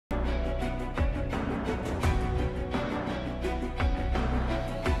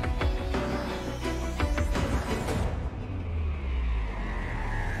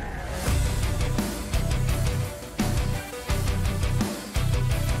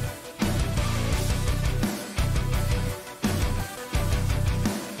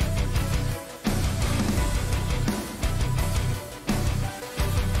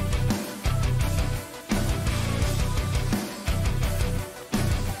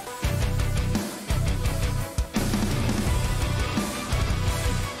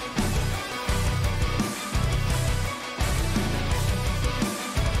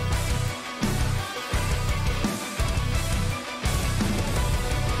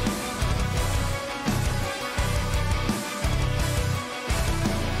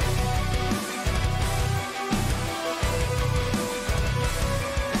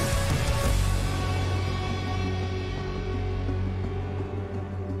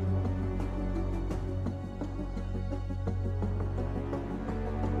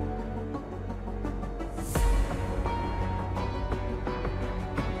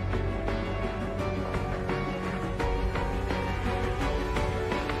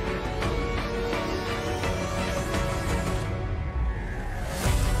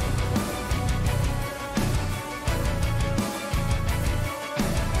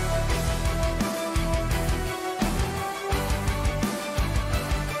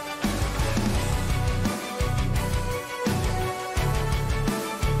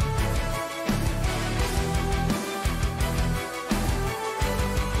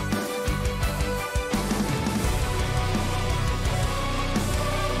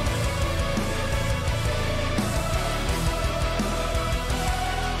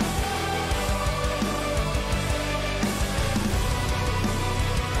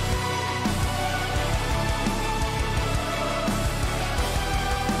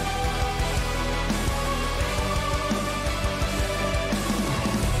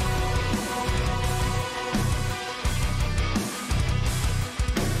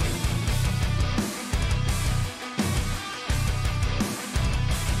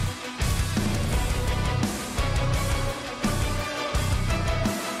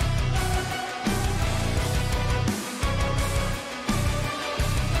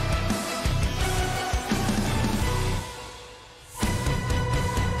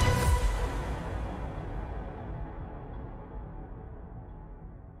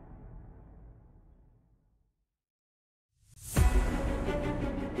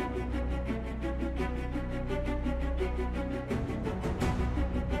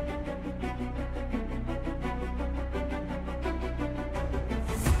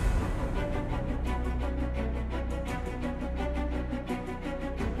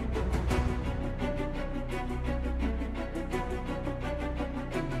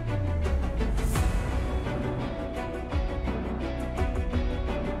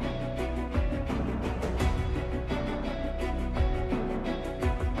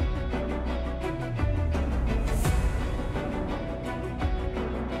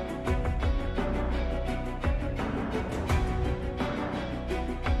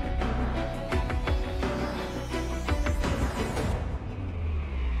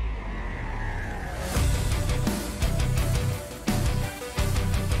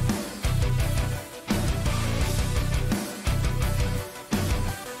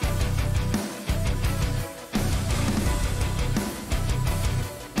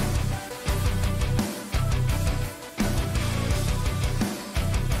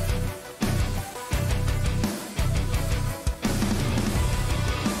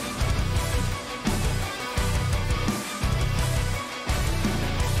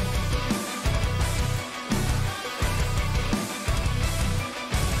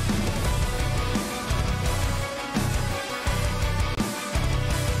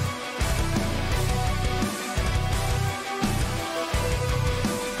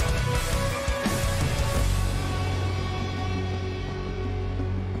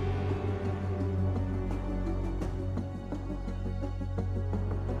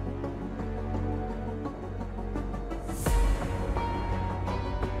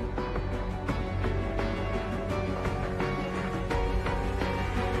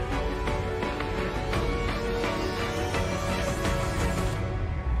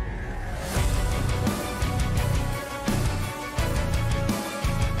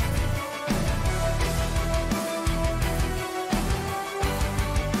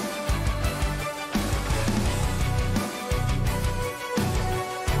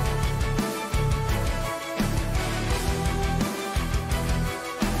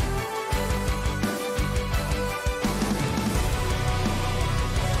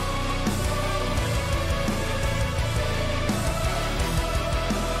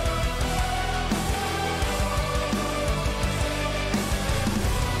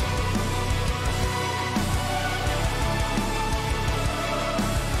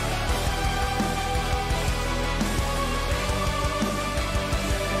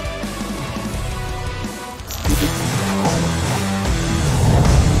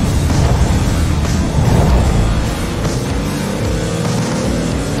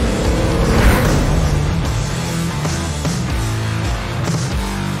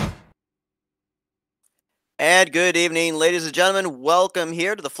And good evening, ladies and gentlemen. Welcome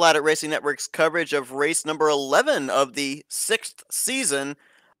here to the Flatout Racing Network's coverage of race number 11 of the 6th season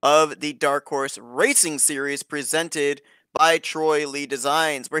of the Dark Horse Racing Series presented by Troy Lee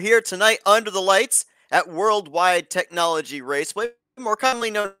Designs. We're here tonight under the lights at Worldwide Technology Raceway, more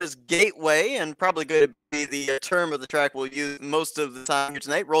commonly known as Gateway, and probably going to be the term of the track we'll use most of the time here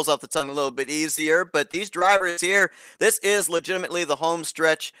tonight. Rolls off the tongue a little bit easier, but these drivers here, this is legitimately the home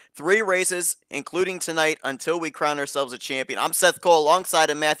stretch. 3 races, including tonight, until we crown ourselves a champion. I'm Seth Cole alongside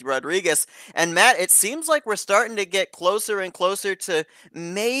of Matthew Rodriguez. And Matt, it seems like we're starting to get closer and closer to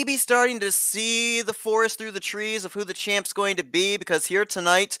maybe starting to see the forest through the trees of who the champ's going to be, because here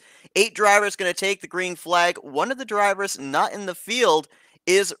tonight, 8 drivers going to take the green flag. One of the drivers not in the field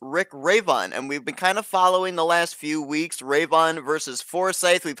is Rick Ravon, and we've been kind of following the last few weeks, Ravon versus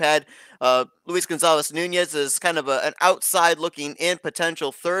Forsyth. We've had Luis Gonzalez Nunez as kind of an outside looking in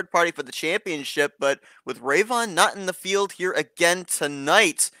potential third party for the championship, but with Ravon not in the field here again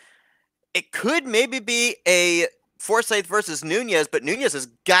tonight, it could maybe be a Forsyth versus Nunez, but Nunez has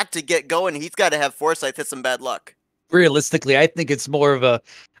got to get going. He's got to have Forsyth hit some bad luck. Realistically, I think it's more of a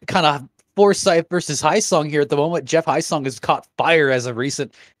kind of Forsyth versus Highsong here at the moment. Jeff Highsong has caught fire as of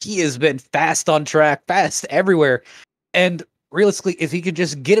recent. He has been fast on track, fast everywhere. And realistically, if he could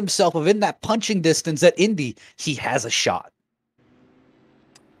just get himself within that punching distance at Indy, he has a shot.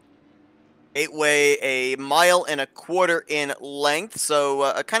 8-way, a 1.25 miles in length, so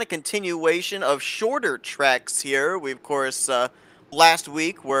a kind of continuation of shorter tracks here. We, of course, last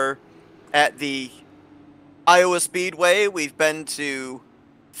week were at the Iowa Speedway. We've been to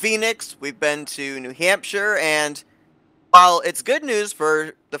Phoenix, we've been to New Hampshire, and while it's good news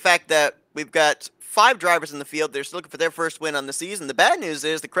for the fact that we've got 5 drivers in the field, they're still looking for their first win on the season. The bad news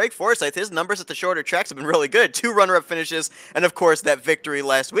is that Craig Forsyth, his numbers at the shorter tracks have been really good. 2 runner-up finishes, and of course that victory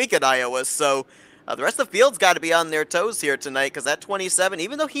last week at Iowa. So the rest of the field's got to be on their toes here tonight, because that 27,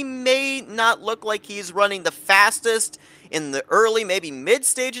 even though he may not look like he's running the fastest in the early, maybe mid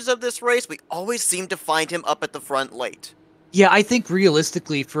stages of this race, we always seem to find him up at the front late. Yeah, I think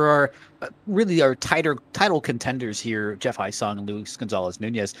realistically for our our title contenders here, Jeff Highsong and Luis Gonzalez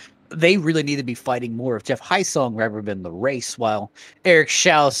Nunez, they really need to be fighting more of Jeff Highsong rather than the race, while Eric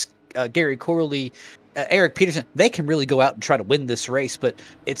Schaus, Gary Corley, Eric Peterson, they can really go out and try to win this race, but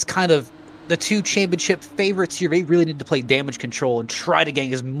it's kind of the 2 championship favorites here. They really need to play damage control and try to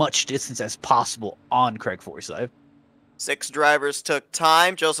gain as much distance as possible on Craig Forsyth. 6 drivers took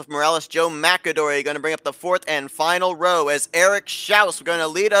time. Joseph Morales, Joe McAdory going to bring up the 4th and final row as Eric Schaus going to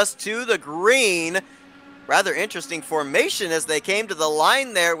lead us to the green. Rather interesting formation as they came to the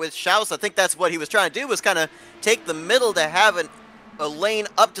line there with Schaus. I think that's what he was trying to do, was kind of take the middle to have a lane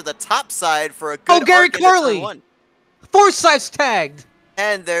up to the top side for a good Gary Corley! Forsyth's tagged!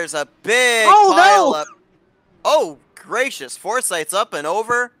 And there's a big pile up. Oh, gracious. Forsyth's up and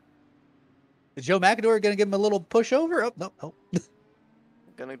over. Is Joe McAdory going to give him a little push over? Oh, no.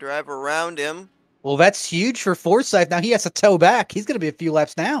 Going to drive around him. Well, that's huge for Forsyth. Now he has to tow back. He's going to be a few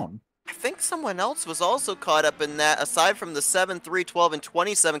laps down. I think someone else was also caught up in that, aside from the 7, 3, 12, and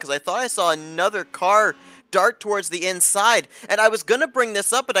 27, because I thought I saw another car dart towards the inside. And I was going to bring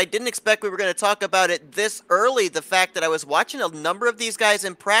this up, but I didn't expect we were going to talk about it this early, the fact that I was watching a number of these guys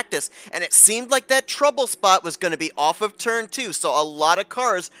in practice, and it seemed like that trouble spot was going to be off of turn 2, so a lot of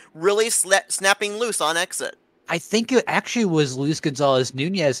cars really snapping loose on exit. I think it actually was Luis Gonzalez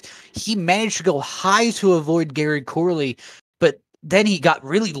Nunez. He managed to go high to avoid Gary Corley, but then he got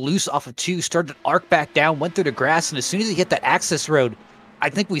really loose off of 2, started to arc back down, went through the grass, and as soon as he hit that access road, I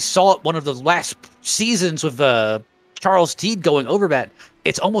think we saw it one of the last seasons with Charles Teed going over that.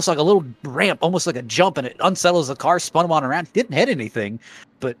 It's almost like a little ramp, almost like a jump, and it unsettles the car, spun him on around. He didn't hit anything,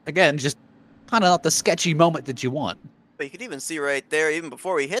 but again, just kind of not the sketchy moment that you want. But you could even see right there, even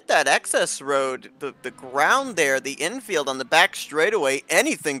before we hit that access road, the ground there, the infield on the back straightaway,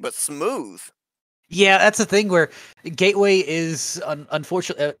 anything but smooth. Yeah, that's the thing where Gateway is,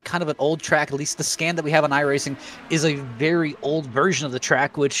 unfortunately, kind of an old track. At least the scan that we have on iRacing is a very old version of the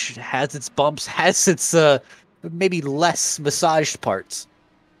track, which has its bumps, has its maybe less massaged parts.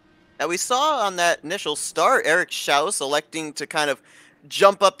 Now, we saw on that initial start, Eric Schaus electing to kind of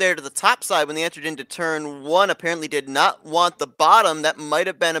jump up there to the top side when they entered into turn 1. Apparently did not want the bottom. That might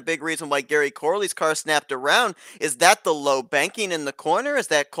have been a big reason why Gary Corley's car snapped around. Is that the low banking in the corner? Is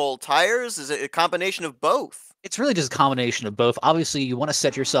that cold tires? Is it a combination of both? It's really just a combination of both. Obviously, you want to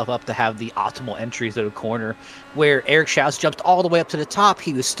set yourself up to have the optimal entries to the corner. Where Eric Schaus jumped all the way up to the top,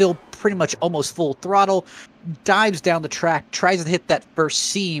 he was still pretty much almost full throttle. dives down the track, tries to hit that first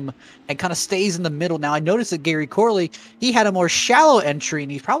seam, and kind of stays in the middle. Now, I noticed that Gary Corley, he had a more shallow entry,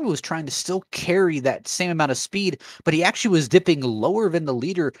 and he probably was trying to still carry that same amount of speed, but he actually was dipping lower than the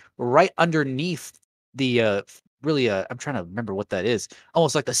leader right underneath the, I'm trying to remember what that is,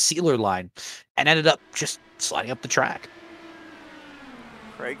 almost like the sealer line, and ended up just sliding up the track.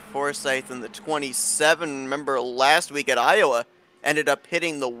 Craig Forsyth in the 27, remember last week at Iowa, ended up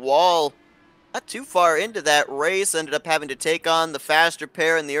hitting the wall not too far into that race, ended up having to take on the faster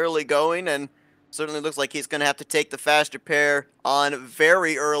pair in the early going, and certainly looks like he's going to have to take the faster pair on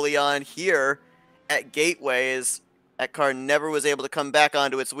very early on here at Gateway, as that car never was able to come back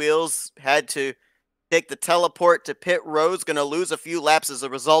onto its wheels, had to take the teleport to pit road, going to lose a few laps as a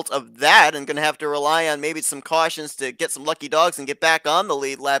result of that, and going to have to rely on maybe some cautions to get some lucky dogs and get back on the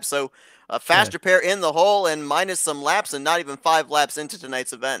lead lap. So a faster pair in the hole and minus some laps, and not even 5 laps into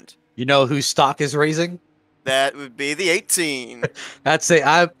tonight's event. You know whose stock is raising? That would be the 18. That's it.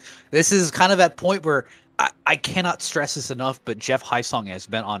 This is kind of that point where I cannot stress this enough, but Jeff Hysong has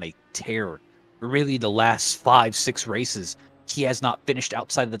been on a tear. Really, the last 5-6 races, he has not finished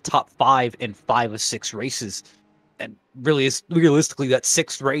outside of the top 5 in 5 of 6 races. And really, realistically, that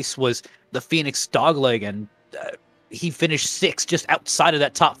 6th race was the Phoenix Dogleg, and he finished 6th just outside of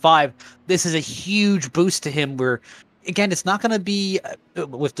that top 5. This is a huge boost to him where, again, it's not going to be,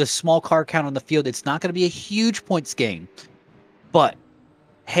 with the small car count on the field, it's not going to be a huge points game. But,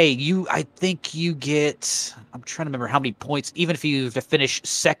 hey, I think you get, I'm trying to remember how many points, even if you finish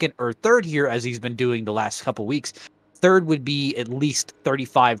 2nd or 3rd here, as he's been doing the last couple weeks, 3rd would be at least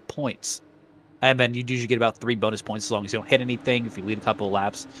 35 points. And then you'd usually get about 3 bonus points as long as you don't hit anything, if you lead a couple of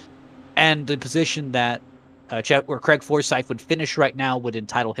laps. And the position that where Craig Forsyth would finish right now would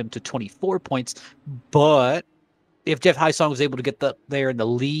entitle him to 24 points. But if Jeff Hysong was able to get there in the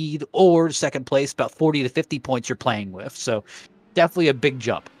lead or 2nd place, about 40 to 50 points you're playing with. So definitely a big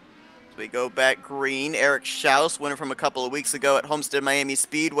jump. As we go back green, Eric Schaus, winner from a couple of weeks ago at Homestead Miami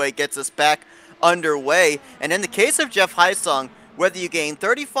Speedway, gets us back underway. And in the case of Jeff Hysong, whether you gain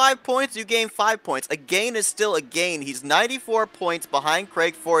 35 points, you gain 5 points, a gain is still a gain. He's 94 points behind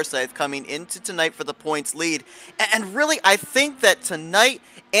Craig Forsyth coming into tonight for the points lead. And really, I think that tonight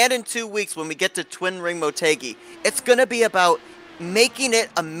and in 2 weeks when we get to Twin Ring Motegi, it's going to be about making it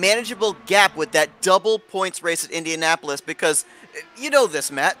a manageable gap with that double points race at Indianapolis, because you know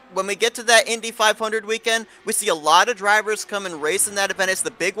this, Matt, when we get to that Indy 500 weekend, we see a lot of drivers come and race in that event. It's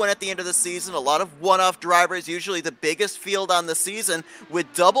the big one at the end of the season, a lot of one-off drivers, usually the biggest field on the season,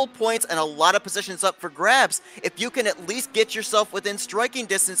 with double points and a lot of positions up for grabs. If you can at least get yourself within striking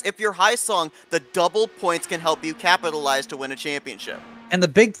distance, if you're Hysong, the double points can help you capitalize to win a championship. And the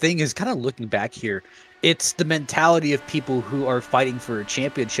big thing is, kind of looking back here, it's the mentality of people who are fighting for a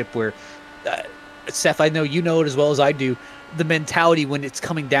championship where, Seth, I know you know it as well as I do, the mentality when it's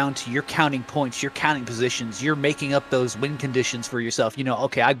coming down to you're counting points, you're counting positions, you're making up those win conditions for yourself. You know,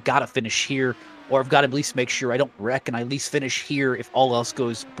 okay, I've got to finish here, or I've got to at least make sure I don't wreck and I at least finish here if all else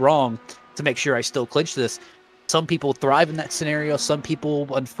goes wrong to make sure I still clinch this. Some people thrive in that scenario. Some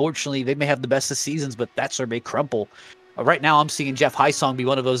people, unfortunately, they may have the best of seasons, but that's where they crumble. Right now, I'm seeing Jeff Hysong be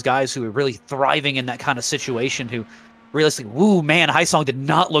one of those guys who are really thriving in that kind of situation, who realistically, woo, man, Hysong did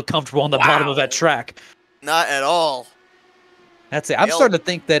not look comfortable on the bottom of that track. Not at all. That's it. I'm starting to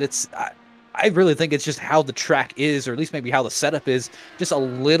think that it's, I really think it's just how the track is, or at least maybe how the setup is, just a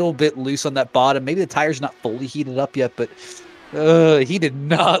little bit loose on that bottom. Maybe the tire's not fully heated up yet, but he did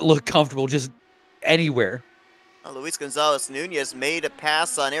not look comfortable just anywhere. Luis Gonzalez Nunez made a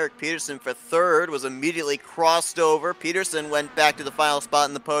pass on Eric Peterson for 3rd, was immediately crossed over. Peterson went back to the final spot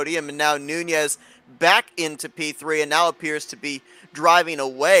in the podium, and now Nunez back into P3 and now appears to be driving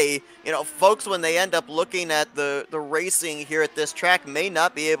away. You know, folks, when they end up looking at the racing here at this track, may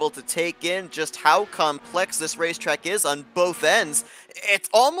not be able to take in just how complex this racetrack is on both ends. It's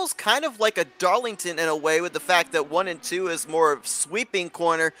almost kind of like a Darlington in a way, with the fact that 1 and 2 is more of sweeping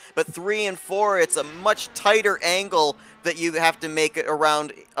corner, but 3 and 4, it's a much tighter angle that you have to make it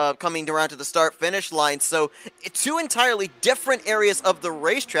around, coming around to the start-finish line. So 2 entirely different areas of the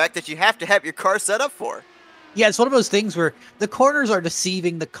racetrack that you have to have your car set up for. Yeah, it's one of those things where the corners are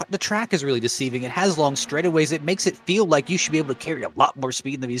deceiving, the track is really deceiving. It has long straightaways. It makes it feel like you should be able to carry a lot more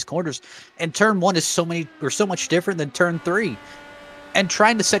speed than these corners. And turn 1 is so much different than turn 3. And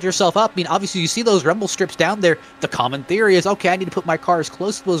trying to set yourself up, I mean, obviously you see those rumble strips down there. The common theory is, okay, I need to put my car as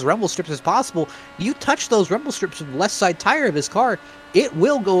close to those rumble strips as possible. You touch those rumble strips with the left side tire of his car, it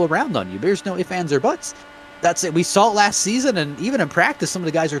will go around on you. There's no ifs, ands, or buts. That's it. We saw it last season, and even in practice, some of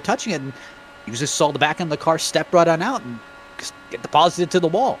the guys are touching it, and you just saw the back end of the car step right on out and get deposited to the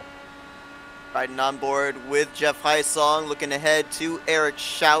wall. Riding on board with Jeff Hysong, looking ahead to Eric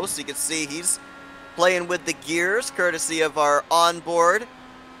Schaus. You can see he's playing with the gears, courtesy of our onboard.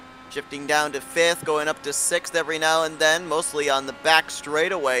 Shifting down to 5th, going up to 6th every now and then, mostly on the back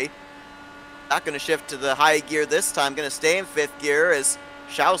straightaway. Not going to shift to the high gear this time, going to stay in 5th gear as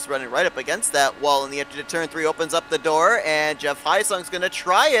Schaus running right up against that wall in the entry to turn 3, opens up the door, and Jeff Hysong's going to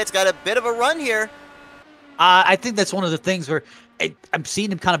try it. It's got a bit of a run here. I think that's one of the things where I'm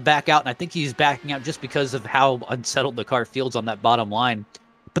seeing him kind of back out, and I think he's backing out just because of how unsettled the car feels on that bottom line.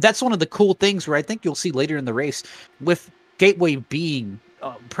 But that's one of the cool things where I think you'll see later in the race, with Gateway being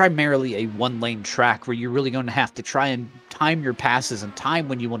primarily a one-lane track where you're really going to have to try and time your passes and time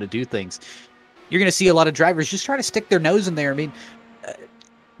when you want to do things. You're going to see a lot of drivers just try to stick their nose in there. I mean,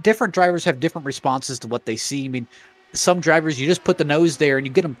 different drivers have different responses to what they see. I mean, some drivers, you just put the nose there and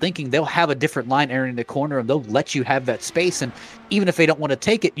you get them thinking they'll have a different line entering the corner and they'll let you have that space. And even if they don't want to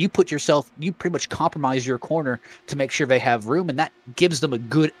take it, you pretty much compromise your corner to make sure they have room, and that gives them a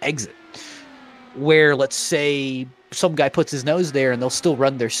good exit. Where, let's say, some guy puts his nose there and they'll still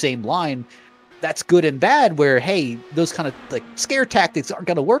run their same line. That's good and bad, where, hey, those kind of like scare tactics aren't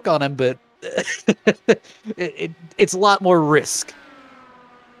going to work on him, but it's a lot more risk.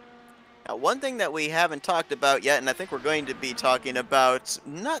 Now, one thing that we haven't talked about yet, and I think we're going to be talking about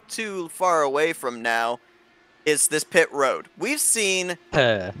not too far away from now, is this pit road. We've seen,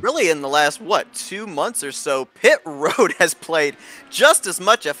 really in the last, 2 months or so, pit road has played just as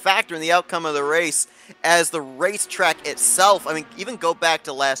much a factor in the outcome of the race as the racetrack itself. I mean, even go back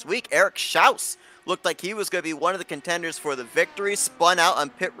to last week, Eric Schaus looked like he was going to be one of the contenders for the victory, spun out on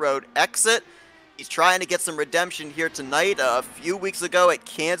pit road exit. He's trying to get some redemption here tonight. A few weeks ago at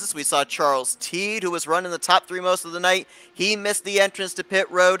Kansas, we saw Charles Teed, who was running the top 3 most of the night. He missed the entrance to pit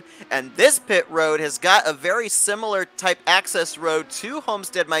road, and this pit road has got a very similar type access road to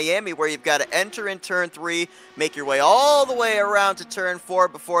Homestead, Miami, where you've got to enter in turn 3, make your way all the way around to turn 4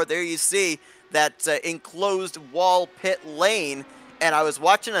 before there you see that enclosed wall pit lane. And I was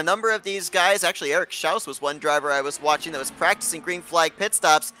watching a number of these guys. Actually, Eric Schaus was one driver I was watching that was practicing green flag pit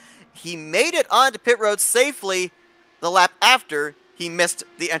stops. He made it onto pit road safely the lap after he missed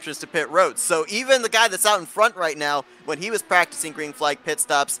the entrance to pit road. So even the guy that's out in front right now, when he was practicing green flag pit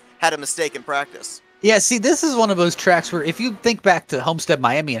stops, had a mistake in practice. Yeah, see, this is one of those tracks where if you think back to Homestead,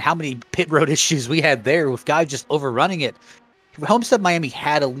 Miami, and how many pit road issues we had there with guys just overrunning it, Homestead, Miami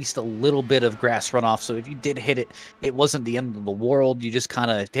had at least a little bit of grass runoff, so if you did hit it, it wasn't the end of the world. You just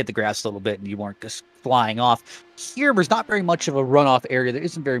kind of hit the grass a little bit and you weren't just flying off. Here, there's not very much of a runoff area. There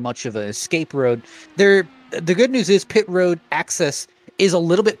isn't very much of an escape road. The good news is pit road access is a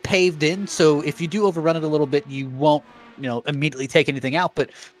little bit paved in, so if you do overrun it a little bit, you won't, immediately take anything out, but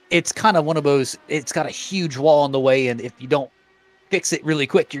it's kind of one of those, it's got a huge wall in the way, and if you don't fix it really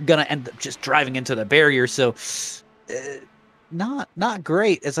quick, you're going to end up just driving into the barrier, so... Not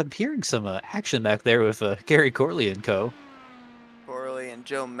great, as I'm hearing some action back there with Gary Corley and co. Corley and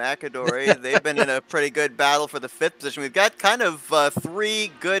Joe McAdory, they've been in a pretty good battle for the 5th position. We've got kind of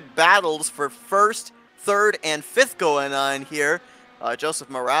 3 good battles for 1st, 3rd, and 5th going on here. Joseph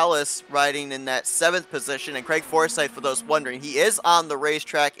Morales riding in that 7th position, and Craig Forsythe, for those wondering, he is on the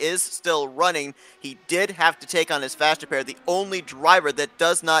racetrack, is still running. He did have to take on his faster pair, the only driver that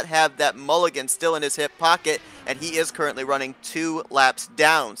does not have that mulligan still in his hip pocket, and he is currently running 2 laps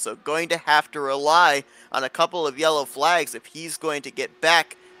down. So going to have to rely on a couple of yellow flags if he's going to get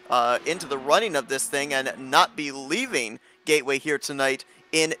back into the running of this thing and not be leaving Gateway here tonight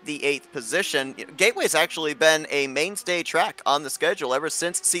in the 8th position. Gateway's actually been a mainstay track on the schedule ever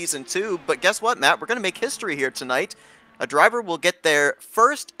since Season 2, but guess what, Matt? We're going to make history here tonight. A driver will get their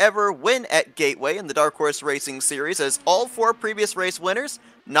first ever win at Gateway in the Dark Horse Racing Series, as all 4 previous race winners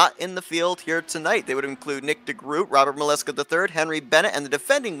not in the field here tonight. They would include Nick DeGroot, Robert Maleska III, Henry Bennett, and the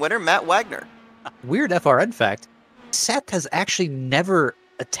defending winner, Matt Wagner. Weird FRN fact, Seth has actually never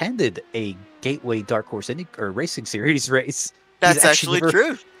attended a Gateway Dark Horse Racing Series race. That's actually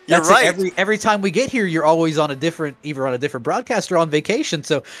true. You're right. Every time we get here, you're always on either on a different broadcast or on vacation.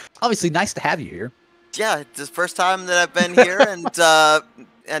 So obviously, nice to have you here. Yeah, it's the first time that I've been here,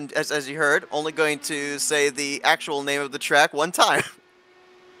 and as you heard, only going to say the actual name of the track one time.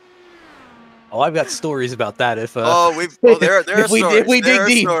 Oh, I've got stories about that. There are stories. We dig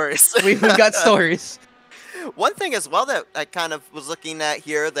deep. We've got stories. One thing as well that I kind of was looking at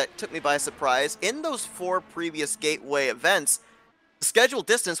here that took me by surprise, in those 4 previous Gateway events, the scheduled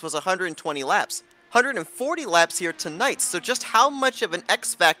distance was 120 laps. 140 laps here tonight, so just how much of an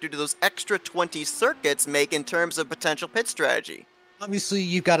X factor do those extra 20 circuits make in terms of potential pit strategy? Obviously,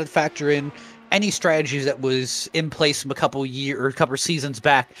 you've got to factor in any strategy that was in place from a couple seasons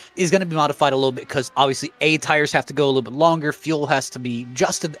back is going to be modified a little bit because obviously tires have to go a little bit longer, fuel has to be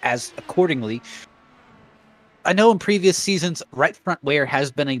adjusted as accordingly. I know in previous seasons, right front wear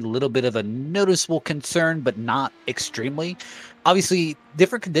has been a little bit of a noticeable concern, but not extremely. Obviously,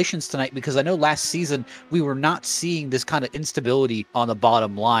 different conditions tonight because I know last season we were not seeing this kind of instability on the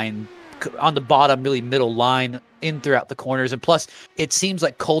bottom line, on the bottom, really middle line in throughout the corners. And plus, it seems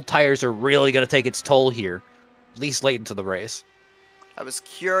like cold tires are really going to take its toll here, at least late into the race. I was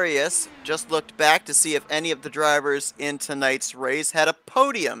curious, just looked back to see if any of the drivers in tonight's race had a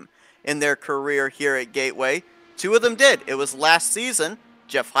podium in their career here at Gateway. Two of them did. It was last season.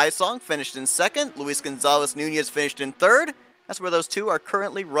 Jeff Hysong finished in second. Luis Gonzalez Nunez finished in third. That's where those two are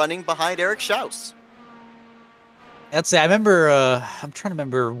currently running behind Eric Schaus. Let's say I remember. I'm trying to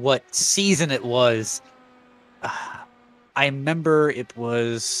remember what season it was. I remember it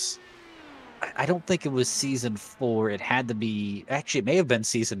was. I don't think it was season 4. It had to be. Actually, it may have been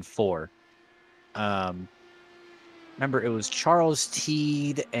season 4. Remember, it was Charles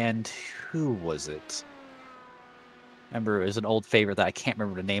Teed and who was it? Remember, it was an old favorite that I can't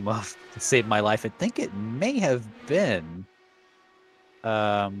remember the name of to save my life. I think it may have been.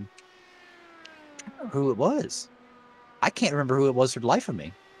 I don't remember who it was. I can't remember who it was for the life of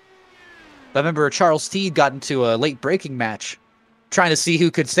me. But I remember Charles Teed got into a late breaking match trying to see who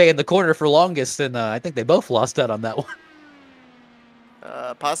could stay in the corner for longest, and I think they both lost out on that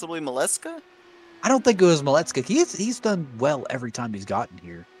one. Possibly Maleska? I don't think it was Maletska. He's done well every time he's gotten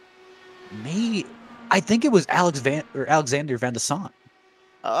here. I think it was Alexander Van de Sant.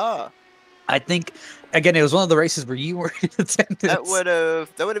 Ah. I think again it was one of the races where you were in attendance. That would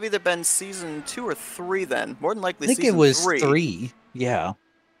have either been season 2 or 3 then. More than likely season 3. I think it was 3. Yeah.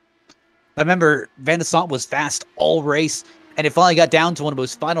 I remember Van de Sant was fast all race, and it finally got down to one of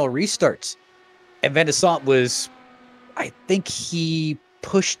those final restarts. And Van de Sant was, I think he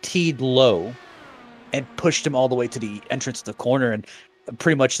pushed Teed low and pushed him all the way to the entrance of the corner, and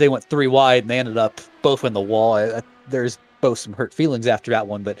pretty much they went 3 wide, and they ended up both in the wall. There's both some hurt feelings after that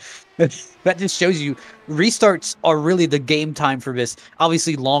one, but that just shows you restarts are really the game time for this.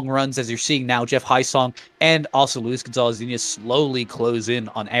 Obviously, long runs, as you're seeing now, Jeff Hysong and also Luis Gonzalez Nunez slowly close in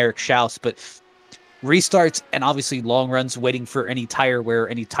on Eric Schaus, but restarts and obviously long runs, waiting for any tire wear,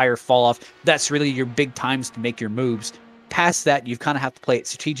 any tire fall off, that's really your big times to make your moves. Past that, you kind of have to play it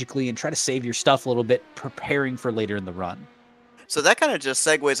strategically and try to save your stuff a little bit, preparing for later in the run. So that kind of just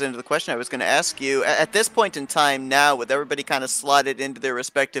segues into the question I was going to ask you. At this point in time now, with everybody kind of slotted into their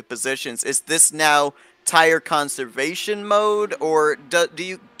respective positions, is this now tire conservation mode, or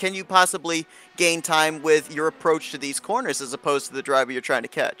can you possibly gain time with your approach to these corners as opposed to the driver you're trying to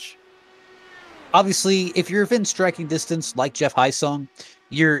catch? Obviously, if you're within striking distance like Jeff Hysong,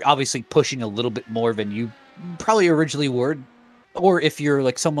 you're obviously pushing a little bit more than you probably originally would. Or if you're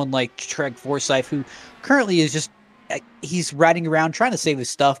like someone like Treg Forsyth, who currently is just he's riding around trying to save his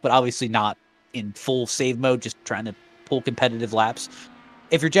stuff, but obviously not in full save mode, just trying to pull competitive laps.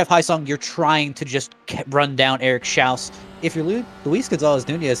 If you're Jeff Hysong, you're trying to just run down Eric Schaus. If you're Luis Gonzalez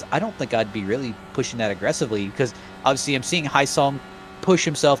Nunez, I don't think I'd be really pushing that aggressively, because obviously I'm seeing Hysong push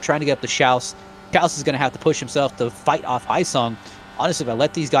himself, trying to get up to Schaus. Schaus is going to have to push himself to fight off Hysong. Honestly, if I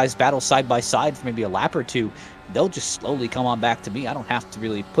let these guys battle side by side for maybe a lap or two, they'll just slowly come on back to me. I don't have to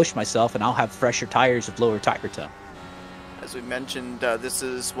really push myself, and I'll have fresher tires with lower tire tone. As we mentioned, this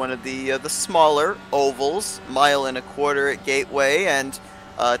is one of the smaller ovals, 1.25 miles at Gateway, and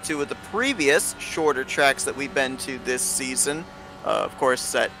 2 of the previous shorter tracks that we've been to this season. Of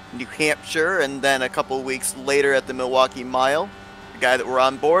course, at New Hampshire, and then a couple weeks later at the Milwaukee Mile. The guy that we're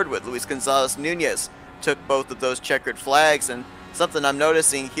on board with, Luis Gonzalez Nunez, took both of those checkered flags, and something I'm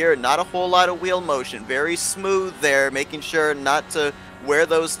noticing here, not a whole lot of wheel motion, very smooth there, making sure not to wear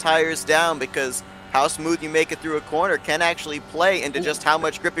those tires down, because how smooth you make it through a corner can actually play into just how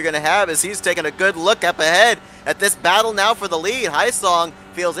much grip you're going to have, as he's taking a good look up ahead at this battle now for the lead. Hysong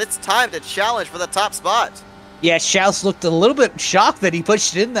feels it's time to challenge for the top spot. Yeah, Schaus looked a little bit shocked that he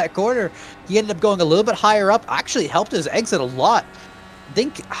pushed it in that corner. He ended up going a little bit higher up, actually helped his exit a lot. I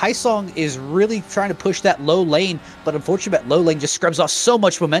think Hysong is really trying to push that low lane, but unfortunately that low lane just scrubs off so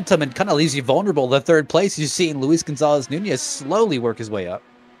much momentum and kind of leaves you vulnerable to third place. You're seeing Luis Gonzalez Nunez slowly work his way up.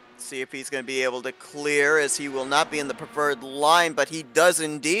 See if he's going to be able to clear, as he will not be in the preferred line, but he does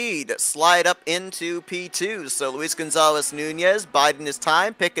indeed slide up into P2. So Luis Gonzalez Nunez biding his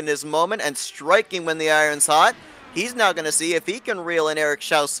time, picking his moment, and striking when the iron's hot. He's now going to see if he can reel in Eric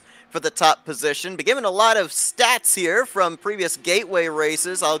Schaus for the top position. Be given a lot of stats here from previous Gateway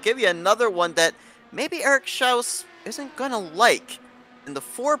races. I'll give you another one that maybe Eric Schaus isn't going to like. In the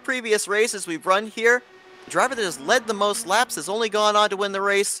 4 previous races we've run here, the driver that has led the most laps has only gone on to win the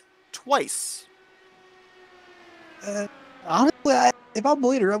race twice. Honestly, if I'm the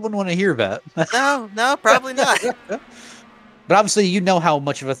leader, I wouldn't want to hear that. No, probably not. But obviously, you know how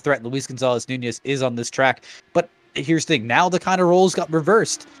much of a threat Luis Gonzalez Nunez is on this track. But here's the thing: now the kind of roles got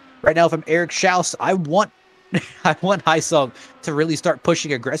reversed. Right now, if I'm Eric Schaus, I want Haisong to really start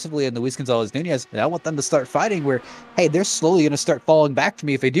pushing aggressively in Luis Gonzalez Nunez, and I want them to start fighting. Where hey, they're slowly going to start falling back to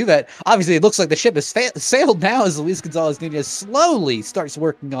me if they do that. Obviously, it looks like the ship has sailed now as Luis Gonzalez Nunez slowly starts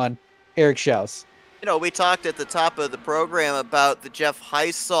working on Eric Schaus. You know, we talked at the top of the program about the Jeff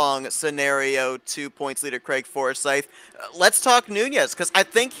Heisong scenario to points leader Craig Forsyth. Let's talk Nunez, because I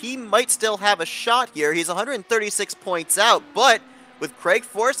think he might still have a shot here. He's 136 points out, but with Craig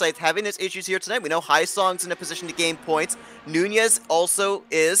Forsyth having his issues here tonight, we know Heisong's in a position to gain points. Nunez also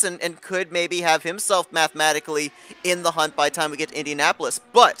is and could maybe have himself mathematically in the hunt by the time we get to Indianapolis.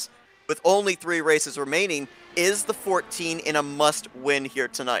 But with only 3 races remaining, is the 14 in a must-win here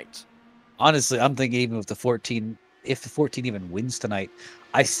tonight? Honestly, I'm thinking even if the 14 even wins tonight,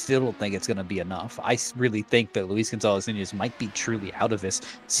 I still don't think it's going to be enough. I really think that Luis Gonzalez Nunez might be truly out of this.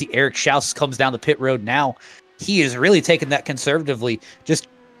 See, Eric Schaus comes down the pit road now. He is really taking that conservatively.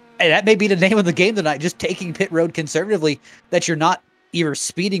 And that may be the name of the game tonight, just taking pit road conservatively, that you're not either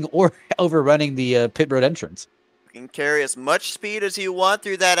speeding or overrunning the pit road entrance. You can carry as much speed as you want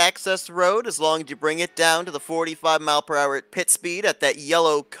through that access road as long as you bring it down to the 45 mile per hour pit speed at that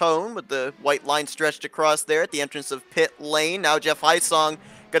yellow cone with the white line stretched across there at the entrance of pit lane. Now Jeff Heisong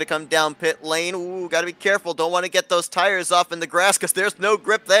going to come down pit lane. Ooh, got to be careful. Don't want to get those tires off in the grass because there's no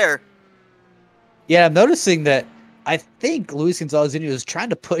grip there. Yeah, I'm noticing that I think Luis Gonzalez Nunez is trying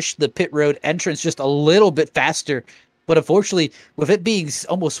to push the pit road entrance just a little bit faster. But unfortunately, with it being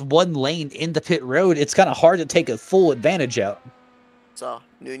almost one lane in the pit road, it's kind of hard to take a full advantage out. So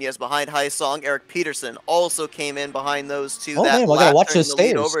Nunez behind Heisong. Eric Peterson also came in behind those two. Oh, that man, I lap, gotta watch turning those the lead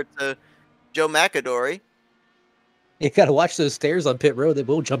stairs. over to Joe McAdory. You gotta watch those stairs on pit road. They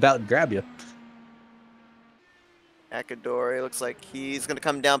will jump out and grab you. McAdory looks like he's going to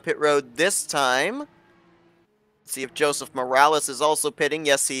come down pit road this time. Let's see if Joseph Morales is also pitting.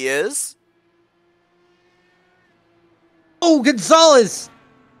 Yes, he is. Oh, Gonzalez!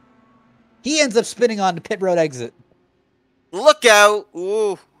 He ends up spinning on the pit road exit. Look out!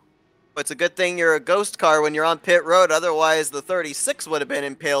 Ooh. It's a good thing you're a ghost car when you're on pit road, otherwise the 36 would have been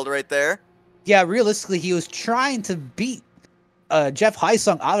impaled right there. Yeah, realistically, he was trying to beat Jeff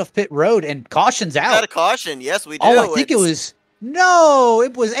Heisong out of pit road, and caution's out. Got a caution, yes we do. Oh, I think it was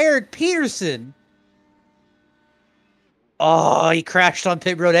Eric Peterson. Oh, he crashed on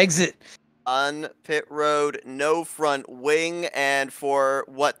pit road exit. On pit road, no front wing, and for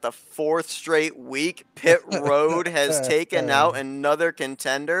what, the 4th straight week, pit road has taken out another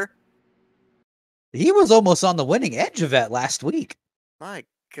contender. He was almost on the winning edge of that last week. My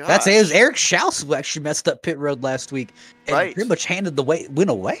God. That's it. It was Eric Schaus who actually messed up pit road last week and right. pretty much handed the win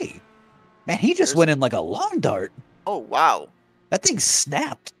away. Man, he just went in like a long dart. Oh, wow. That thing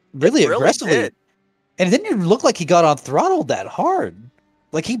snapped really aggressively. Did. And it didn't look like he got on throttle that hard.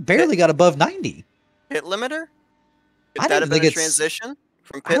 Like, he barely got above 90. Pit limiter? Could I that don't have think been a it's transition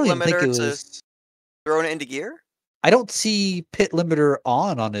from I pit don't even think it limiter to was. throwing it into gear? I don't see pit limiter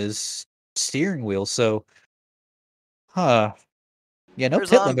on his steering wheel, so yeah, no Who's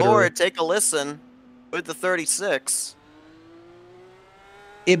pit on limiter. board? Take a listen with the 36.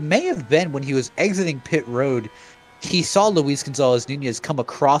 It may have been when he was exiting pit road, he saw Luis Gonzalez Nunez come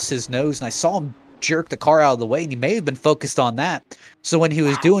across his nose, and I saw him jerk the car out of the way, and he may have been focused on that. So when he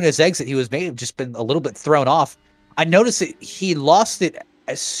was doing his exit, he may have just been a little bit thrown off. I noticed that he lost it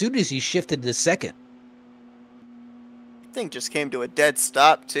as soon as he shifted to second. Thing just came to a dead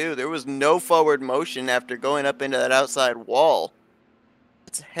stop too. There was no forward motion after going up into that outside wall.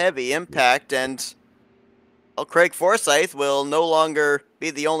 It's a heavy impact, and well, Craig Forsyth will no longer be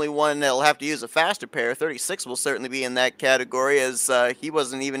the only one that'll have to use a faster pair. 36 will certainly be in that category, as he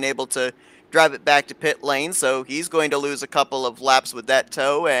wasn't even able to drive it back to pit lane, so he's going to lose a couple of laps with that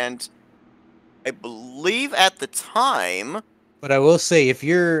tow, and I believe at the time... But I will say, if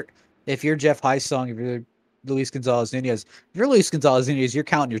you're Jeff Heisong, if you're Luis Gonzalez Nunez, you're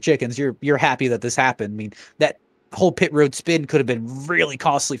counting your chickens. You're happy that this happened. I mean, that whole pit road spin could have been really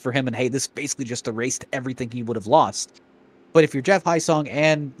costly for him, and hey, this basically just erased everything he would have lost. But if you're Jeff Heisong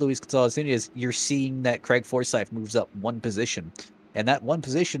and Luis Gonzalez Nunez, you're seeing that Craig Forsyth moves up one position. And that one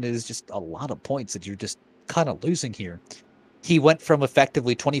position is just a lot of points that you're just kind of losing here. He went from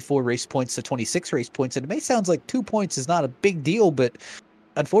effectively 24 race points to 26 race points, and it may sound like 2 points is not a big deal, but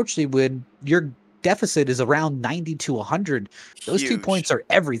unfortunately, when you're deficit is around 90 to 100. Those 2 Huge. points are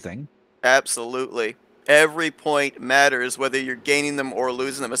everything. Absolutely. Every point matters, whether you're gaining them or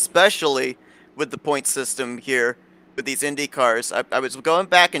losing them, especially with the point system here with these Indy cars. I was going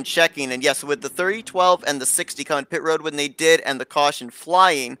back and checking, and yes, with the 30, 12, and the 60 coming pit road when they did, and the caution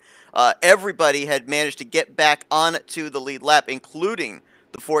flying, everybody had managed to get back onto the lead lap, including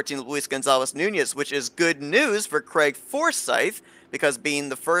the 14 Luis Gonzalez Nunez, which is good news for Craig Forsyth, because being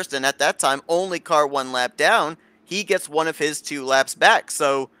the first, and at that time, only car 1 lap down, he gets one of his 2 laps back.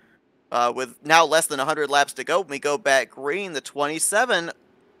 So, with now less than 100 laps to go, when we go back green, the 27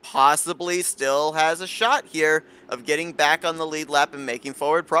 possibly still has a shot here of getting back on the lead lap and making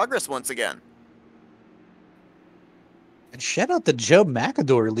forward progress once again. And shout out to Joe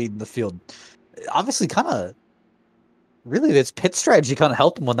McAdor leading the field. Obviously, really, this pit strategy kind of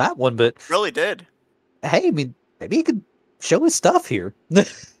helped him on that one, but Really did. hey, I mean, maybe he could show his stuff here. And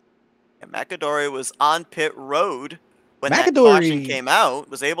McAdory was on pit road when that caution came out,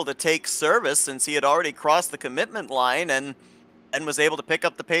 was able to take service since he had already crossed the commitment line, and was able to pick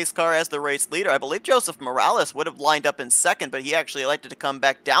up the pace car as the race leader. I believe Joseph Morales would have lined up in second, but he actually elected to come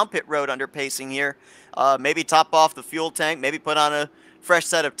back down pit road under pacing here. Maybe top off the fuel tank, maybe put on a fresh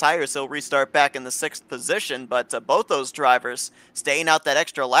set of tires, so he'll restart back in the 6th position. But both those drivers staying out that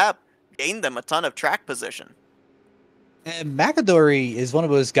extra lap gained them a ton of track position. And McAdory is one of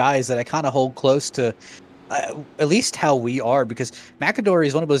those guys that I kind of hold close to, at least how we are, because McAdory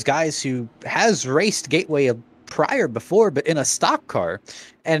is one of those guys who has raced Gateway prior before, but in a stock car.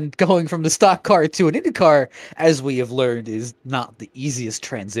 And going from the stock car to an IndyCar, as we have learned, is not the easiest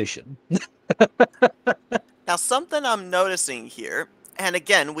transition. Now, something I'm noticing here, and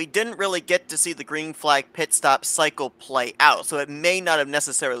again, we didn't really get to see the green flag pit stop cycle play out, so it may not have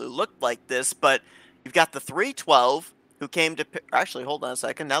necessarily looked like this, but you've got the 312 who came to pit. Actually, hold on a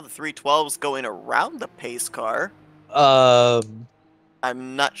second. Now the 312's going around the pace car. Um,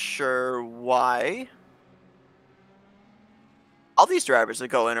 I'm not sure why. All these drivers are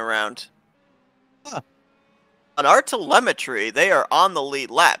going around. Huh. On our telemetry, they are on the lead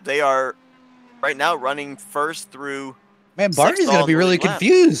lap. They are right now running first through. Man, Barney's going to be really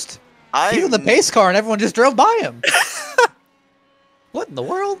confused. He was in the pace car and everyone just drove by him. What in the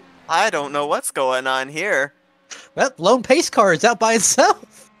world? I don't know what's going on here. That lone pace car is out by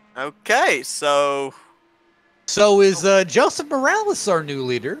itself. Okay, so is Joseph Morales our new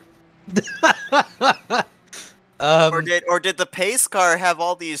leader? Or did the pace car have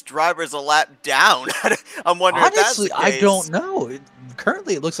all these drivers a lap down? I'm wondering. Honestly, if that's the case. I don't know.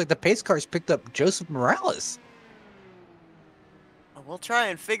 Currently, it looks like the pace car's picked up Joseph Morales. We'll try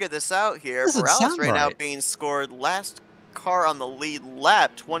and figure this out here. Doesn't Morales sound right now right. being scored last car on the lead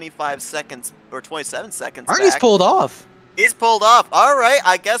lap, 25 seconds or 27 seconds Arnie's back. pulled off. He's pulled off. All right,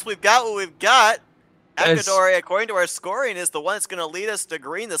 I guess we've got what we've got. Akadori, according to our scoring, is the one that's going to lead us to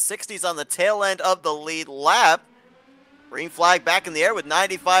green. The 60s on the tail end of the lead lap. Green flag back in the air with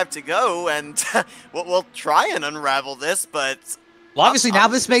 95 to go, and we'll try and unravel this, but... Well, obviously, now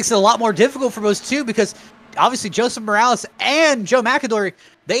this makes it a lot more difficult for those two, because obviously Joseph Morales and Joe McAdory,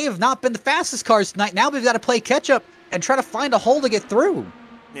 they have not been the fastest cars tonight. Now we've got to play catch-up and try to find a hole to get through.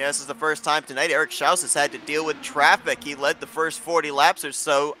 Yeah, this is the first time tonight Eric Schaus has had to deal with traffic. He led the first 40 laps or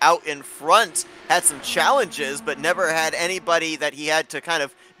so out in front, had some challenges, but never had anybody that he had to kind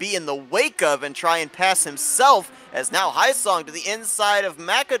of be in the wake of and try and pass himself, as now High Song to the inside of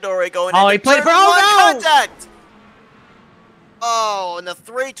McAdory going into he played turn for one contact! Oh, and the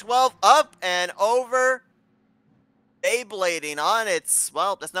 312 up and over. Beyblading on its,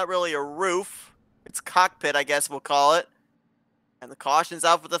 well, that's not really a roof. It's cockpit, I guess we'll call it. And the caution's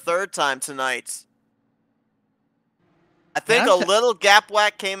out for the 3rd time tonight. I think a little gap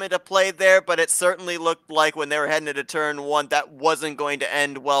whack came into play there, but it certainly looked like when they were heading into turn 1, that wasn't going to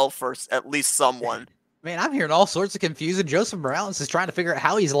end well for at least someone. Man, I'm hearing all sorts of confusion. Joseph Morales is trying to figure out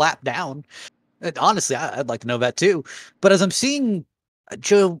how he's lapped down. And honestly, I'd like to know that too. But as I'm seeing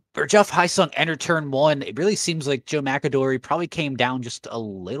Jeff Hysung enter turn 1, it really seems like Joe McAdory probably came down just a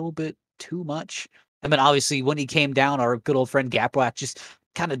little bit too much. I mean, obviously, when he came down, our good old friend Gapwat just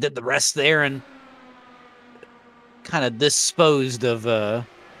kind of did the rest there and kind of disposed of Joe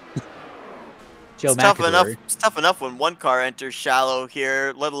McAdory. It's tough enough when one car enters shallow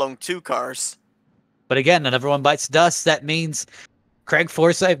here, let alone 2 cars. But again, when everyone bites dust, that means Craig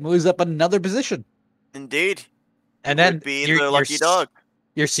Forsyth moves up another position. Indeed. And then be the lucky dog.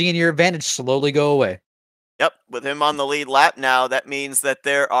 You're seeing your advantage slowly go away. Yep, with him on the lead lap now, that means that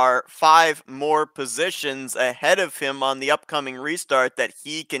there are 5 more positions ahead of him on the upcoming restart that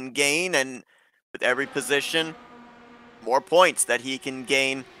he can gain, and with every position, more points that he can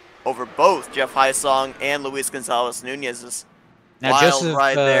gain over both Jeff Hysong and Luis Gonzalez Nunez's. Now Wild Joseph,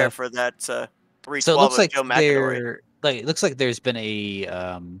 ride there for that so it 312 looks of like Joe McAdory. it looks like there's been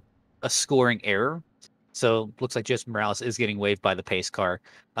a scoring error. So looks like Joseph Morales is getting waived by the pace car.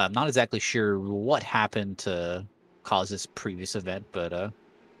 I'm not exactly sure what happened to cause this previous event, but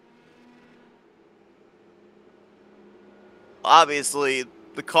Obviously,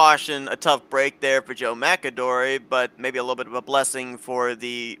 the caution, a tough break there for Joe McAdory, but maybe a little bit of a blessing for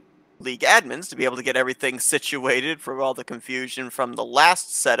the league admins to be able to get everything situated for all the confusion from the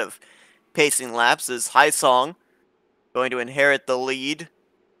last set of pacing laps. Is Hysong going to inherit the lead?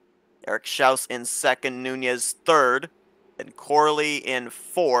 Eric Schaus in second, Nunez third, and Corley in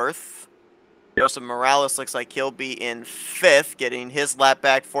fourth. Joseph Morales looks like he'll be in fifth, getting his lap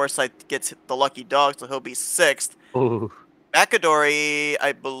back. Forsyth gets the lucky dog, so he'll be sixth. ooh. McAdory,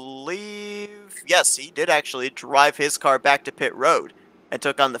 I believe, yes, he did actually drive his car back to pit road and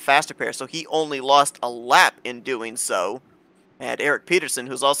took on the faster pair, so he only lost a lap in doing so. And Eric Peterson,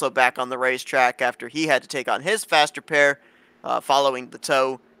 who's also back on the racetrack after he had to take on his faster pair following the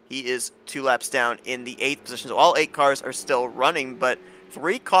tow, he is 2 laps down in the 8th position. So all 8 cars are still running, but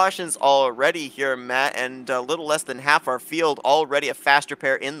 3 cautions already here, Matt, and a little less than half our field already a faster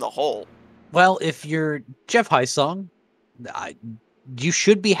pair in the hole. Well, if you're Jeff Hysong, you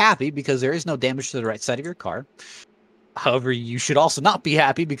should be happy because there is no damage to the right side of your car. However, you should also not be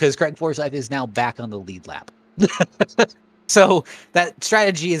happy because Craig Forsyth is now back on the lead lap. So that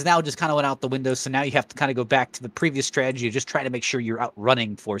strategy is now just kind of went out the window. So now you have to kind of go back to the previous strategy of just trying to make sure you're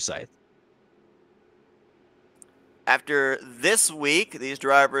outrunning Forsyth. After this week, these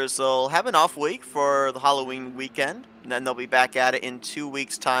drivers will have an off week for the Halloween weekend, and then they'll be back at it in 2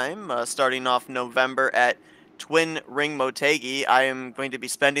 weeks' time, starting off November at Twin Ring Motegi. I am going to be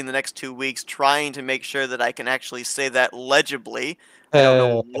spending the next 2 weeks trying to make sure that I can actually say that legibly. I don't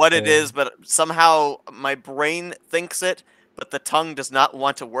know what it is, but somehow my brain thinks it, but the tongue does not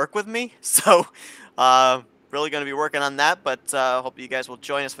want to work with me. So, really going to be working on that, but hope you guys will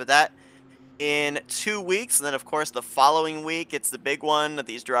join us for that in 2 weeks. And then, of course, the following week, it's the big one.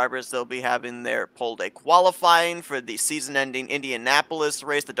 These drivers, they'll be having their pole day qualifying for the season-ending Indianapolis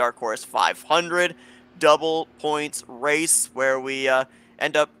race, the Dark Horse 500 double points race, where we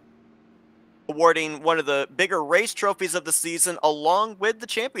end up awarding one of the bigger race trophies of the season along with the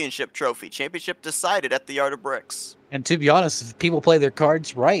championship trophy. Championship decided at the Yard of Bricks. And to be honest, if people play their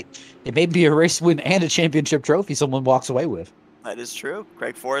cards right, it may be a race win and a championship trophy someone walks away with. That is true.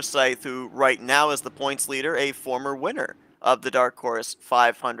 Craig Forsyth, who right now is the points leader, a former winner of the Dark Horse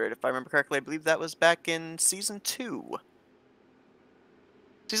 500. If I remember correctly, I believe that was back in Season 2.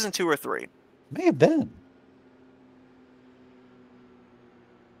 Season 2 or 3. May have been.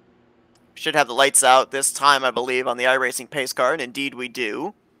 Should have the lights out this time, I believe, on the iRacing pace car, and indeed we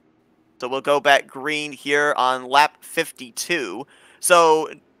do. So we'll go back green here on lap 52. So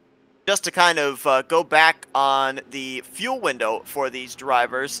just to kind of go back on the fuel window for these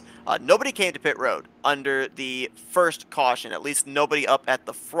drivers, nobody came to pit road under the first caution, at least nobody up at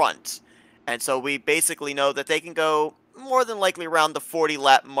the front. And so we basically know that they can go more than likely around the 40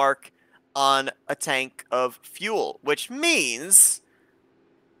 lap mark on a tank of fuel, which means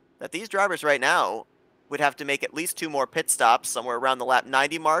that these drivers right now would have to make at least 2 more pit stops, somewhere around the lap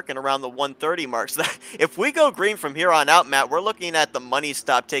 90 mark and around the 130 mark. So that, if we go green from here on out, Matt, we're looking at the money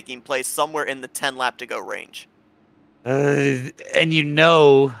stop taking place somewhere in the 10 lap to go range. And you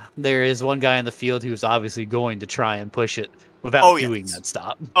know there is one guy in the field who's obviously going to try and push it without doing that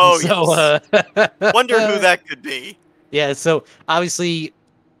stop. Oh, so, yes. Wonder who that could be. Yeah, so obviously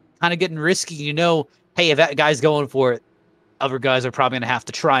kind of getting risky. You know, hey, if that guy's going for it, other guys are probably going to have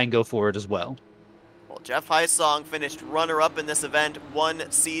to try and go for it as well. Well, Jeff Hysong finished runner-up in this event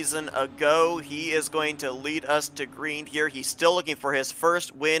 1 season ago. He is going to lead us to green here. He's still looking for his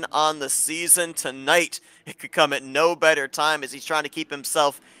first win on the season tonight. It could come at no better time as he's trying to keep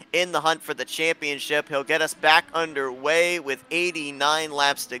himself in the hunt for the championship. He'll get us back underway with 89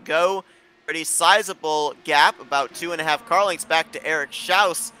 laps to go. Pretty sizable gap, about 2.5 car lengths back to Eric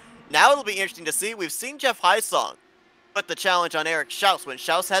Schaus. Now it'll be interesting to see. We've seen Jeff Hysong put the challenge on Eric Schaus when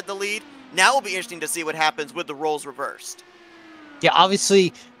Schaus had the lead. Now it'll be interesting to see what happens with the roles reversed. Yeah,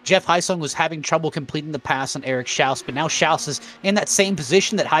 obviously, Jeff Hysong was having trouble completing the pass on Eric Schaus, but now Schaus is in that same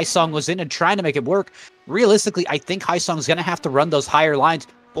position that Hysong was in and trying to make it work. Realistically, I think Hysong's going to have to run those higher lines,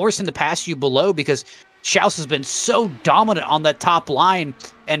 force him to pass you below, because Schaus has been so dominant on that top line,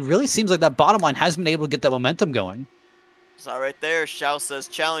 and really seems like that bottom line hasn't been able to get that momentum going. Saw right there, Schaus says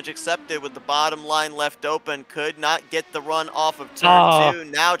challenge accepted with the bottom line left open. Could not get the run off of turn Oh, two.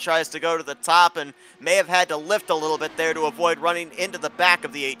 Now tries to go to the top and may have had to lift a little bit there to avoid running into the back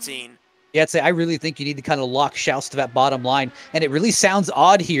of the 18. yeah, I really think you need to kind of lock Schaus to that bottom line. And it really sounds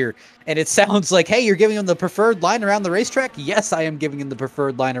odd here. And it sounds like, hey, you're giving him the preferred line around the racetrack? Yes, I am giving him the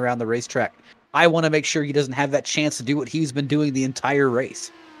preferred line around the racetrack. I want to make sure he doesn't have that chance to do what he's been doing the entire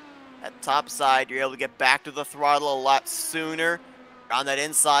race. At top side, you're able to get back to the throttle a lot sooner. On that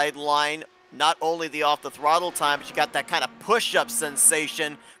inside line, not only the off the throttle time, but you got that kind of push-up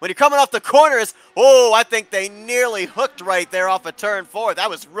sensation. When you're coming off the corners, oh, I think they nearly hooked right there off of turn 4. That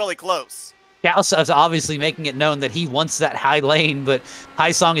was really close. Schaus is obviously making it known that he wants that high lane, but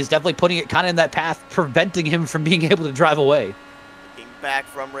Haisong is definitely putting it kind of in that path, preventing him from being able to drive away. Back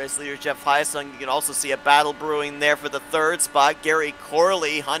from race leader Jeff Haisung, you can also see a battle brewing there for the third spot. Gary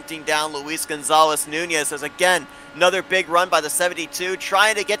Corley hunting down Luis Gonzalez Nunez as again another big run by the 72,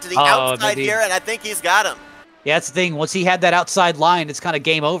 trying to get to the outside here, and I think he's got him. Yeah, that's the thing. Once he had that outside line, it's kind of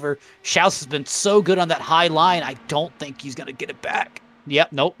game over. Schaus has been so good on that high line, I don't think he's going to get it back.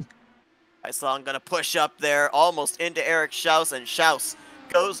 Yep, nope. Haisung going to push up there almost into Eric Schaus, and Schaus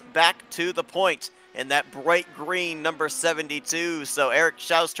goes back to the point in that bright green number 72. So Eric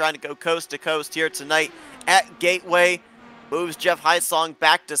Schaus trying to go coast to coast here tonight at Gateway. Moves Jeff Haisong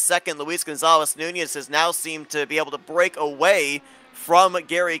back to second. Luis Gonzalez Nunez has now seemed to be able to break away from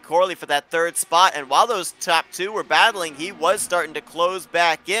Gary Corley for that third spot. And while those top two were battling, he was starting to close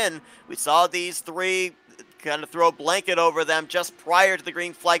back in. We saw these three kind of throw a blanket over them just prior to the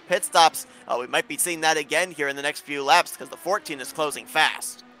green flag pit stops. We might be seeing that again here in the next few laps because the 14 is closing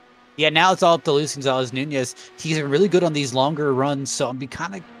fast. Yeah, now it's all up to Luis Gonzalez Nunez. He's really good on these longer runs, so I'm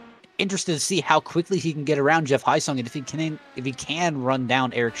kind of interested to see how quickly he can get around Jeff Haisong and if he can run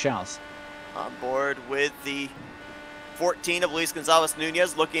down Eric Schaus. On board with the 14 of Luis Gonzalez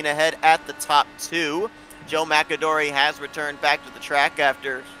Nunez, looking ahead at the top two. Joe McAdory has returned back to the track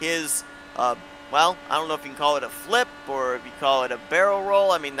after his, well, I don't know if you can call it a flip or if you call it a barrel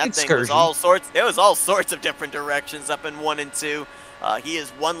roll. I mean, that thing was all sorts. It was all sorts of different directions up in 1 and 2. He is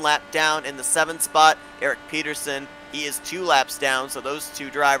 1 lap down in the 7th spot. Eric Peterson, he is 2 laps down. So those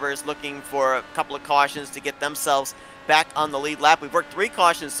two drivers looking for a couple of cautions to get themselves back on the lead lap. We've worked 3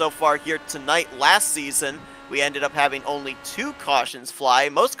 cautions so far here tonight. Last season, we ended up having only 2 cautions fly.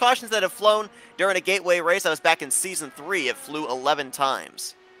 Most cautions that have flown during a Gateway race, I was back in season 3, it flew 11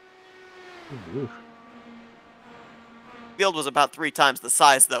 times. Ooh. Field was about 3 times the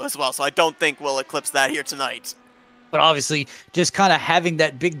size though as well, so I don't think we'll eclipse that here tonight. But obviously, just kind of having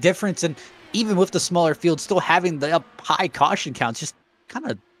that big difference, and even with the smaller field, still having the high caution counts, just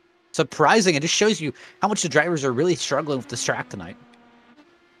kind of surprising. It just shows you how much the drivers are really struggling with this track tonight.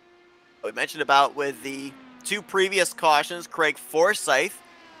 We mentioned about with the 2 previous cautions, Craig Forsyth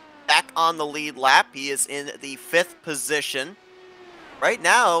back on the lead lap. He is in the 5th position. Right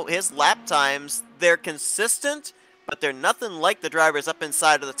now, his lap times, they're consistent, but they're nothing like the drivers up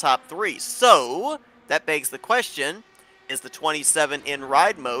inside of the top 3. So that begs the question, is the 27 in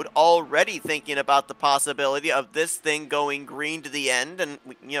ride mode already thinking about the possibility of this thing going green to the end? And,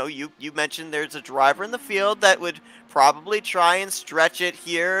 you know, you mentioned there's a driver in the field that would probably try and stretch it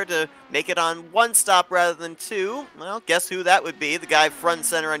here to make it on 1 stop rather than 2. Well, guess who that would be? The guy front and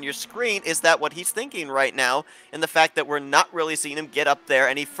center on your screen. Is that what he's thinking right now? And the fact that we're not really seeing him get up there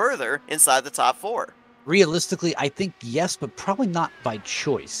any further inside the top 4. Realistically, I think yes, but probably not by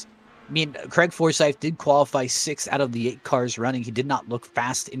choice. I mean, Craig Forsyth did qualify 6 out of the 8 cars running. He did not look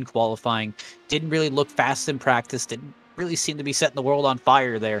fast in qualifying. Didn't really look fast in practice. Didn't really seem to be setting the world on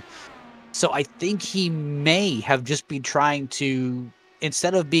fire there. So I think he may have just been trying to,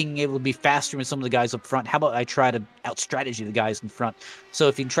 instead of being able to be faster than some of the guys up front, how about I try to out-strategy the guys in front? So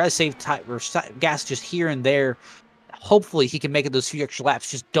if he tries to save time or gas just here and there, hopefully he can make it those few extra laps.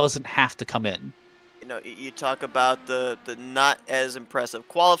 Just doesn't have to come in. You know, you talk about the not as impressive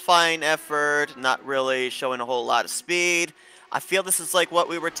qualifying effort, not really showing a whole lot of speed. I feel this is like what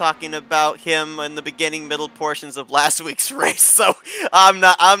we were talking about him in the beginning, middle portions of last week's race. So I'm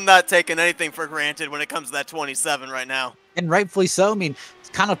not taking anything for granted when it comes to that 27 right now. And rightfully so. I mean, it's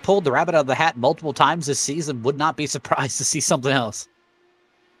kind of pulled the rabbit out of the hat multiple times this season. Would not be surprised to see something else.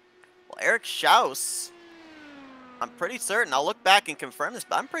 Well, Eric Schaus, I'm pretty certain, I'll look back and confirm this,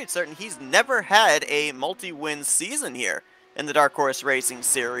 but I'm pretty certain he's never had a multi-win season here in the Dark Horse Racing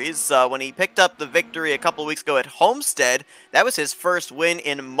Series. When he picked up the victory a couple of weeks ago at Homestead, that was his first win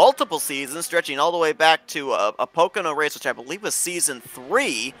in multiple seasons, stretching all the way back to a Pocono race, which I believe was season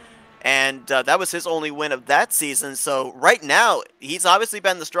 3. and that was his only win of that season. So right now, he's obviously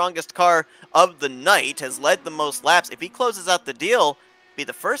been the strongest car of the night, has led the most laps. If he closes out the deal, be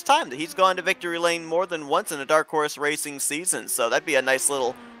the first time that he's gone to victory lane more than once in a Dark Horse Racing season. So that'd be a nice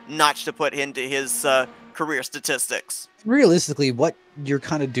little notch to put into his career statistics. Realistically, what you're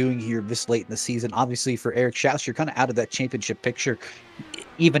kind of doing here this late in the season, obviously for Eric Schaus, you're kind of out of that championship picture.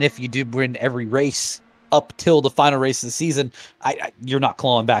 Even if you do win every race up till the final race of the season, you're not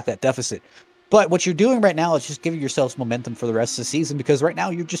clawing back that deficit. But what you're doing right now is just giving yourselves momentum for the rest of the season, because right now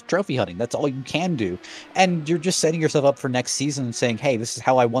you're just trophy hunting. That's all you can do. And you're just setting yourself up for next season and saying, hey, this is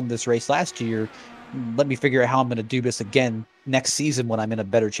how I won this race last year. Let me figure out how I'm going to do this again next season when I'm in a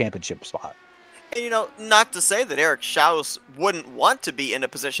better championship spot. And, not to say that Eric Schaus wouldn't want to be in a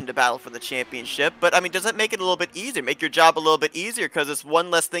position to battle for the championship, but, I mean, does that make it a little bit easier, make your job a little bit easier, because it's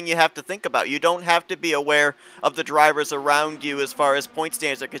one less thing you have to think about. You don't have to be aware of the drivers around you as far as point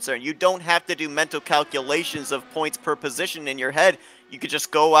stands are concerned. You don't have to do mental calculations of points per position in your head. You could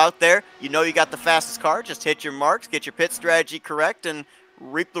just go out there, you got the fastest car, just hit your marks, get your pit strategy correct, and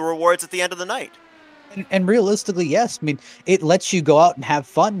reap the rewards at the end of the night. And realistically, yes. I mean, it lets you go out and have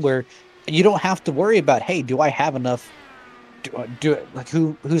fun where you don't have to worry about, hey, do I have enough? Like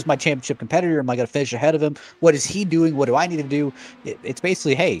who's my championship competitor? Am I going to finish ahead of him? What is he doing? What do I need to do? It's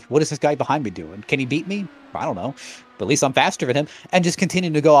basically, hey, what is this guy behind me doing? Can he beat me? I don't know, but at least I'm faster than him. And just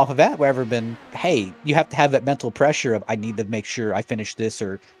continuing to go off of that, wherever been, hey, you have to have that mental pressure of, I need to make sure I finish this,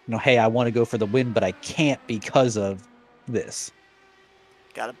 or hey, I want to go for the win, but I can't because of this.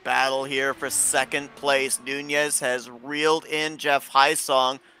 Got a battle here for second place. Nunez has reeled in Jeff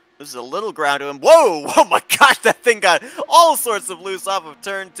Hysong. This is a little ground to him. Whoa! Oh my gosh, that thing got all sorts of loose off of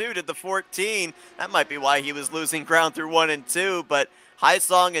turn 2 to the 14. That might be why he was losing ground through 1 and 2, but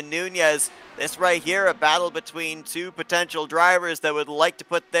Hysong and Nunez, this right here, a battle between two potential drivers that would like to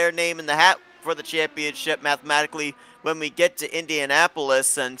put their name in the hat for the championship mathematically when we get to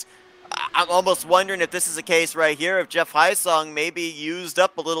Indianapolis. And I'm almost wondering if this is a case right here, if Jeff Hysong maybe used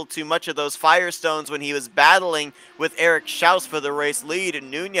up a little too much of those Firestones when he was battling with Eric Schaus for the race lead,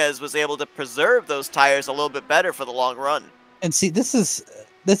 and Nunez was able to preserve those tires a little bit better for the long run. And see, this is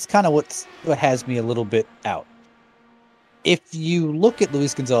kind of what has me a little bit out. If you look at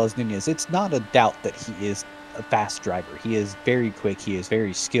Luis Gonzalez Nunez, it's not a doubt that he is a fast driver. He is very quick. He is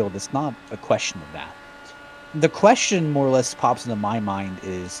very skilled. It's not a question of that. The question more or less pops into my mind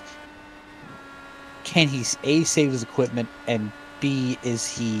is, can he A, save his equipment, and B, is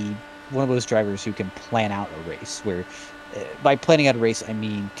he one of those drivers who can plan out a race? Where by planning out a race, I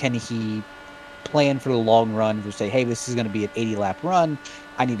mean, can he plan for the long run, to say, hey, this is going to be an 80-lap run,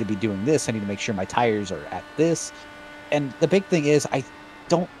 I need to be doing this, I need to make sure my tires are at this. And the big thing is, I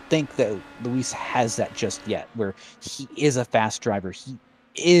don't think that Luis has that just yet, where he is a fast driver. He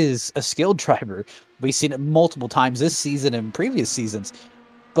is a skilled driver. We've seen it multiple times this season and previous seasons.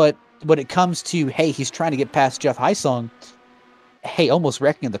 But when it comes to, hey, he's trying to get past Jeff Hysong, hey, almost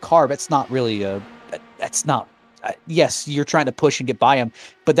wrecking the car, that's not really that's not, yes, you're trying to push and get by him,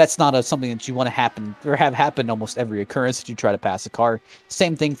 but that's not something that you want to happen or have happen almost every occurrence that you try to pass a car.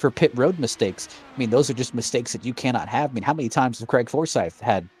 Same thing for pit road mistakes. I mean, those are just mistakes that you cannot have. I mean, how many times have Craig Forsyth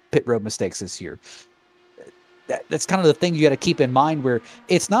had pit road mistakes this year? That's kind of the thing you got to keep in mind, where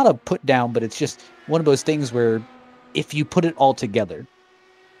it's not a put down, but it's just one of those things where if you put it all together,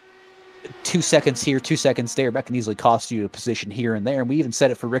 2 seconds here, 2 seconds there, that can easily cost you a position here and there. And we even said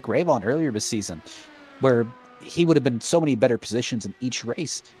it for Rick Ravon earlier this season, where he would have been so many better positions in each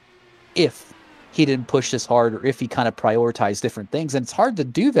race if he didn't push this hard, or if he kind of prioritized different things. And it's hard to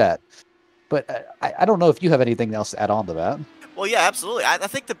do that. But I don't know if you have anything else to add on to that. Well, yeah, absolutely. I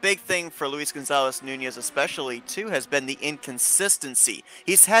think the big thing for Luis Gonzalez Nunez especially, too, has been the inconsistency.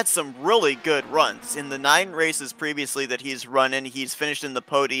 He's had some really good runs. In the 9 races previously that he's run in, he's finished in the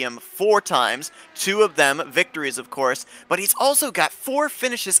podium 4 times, 2 of them victories, of course, but he's also got 4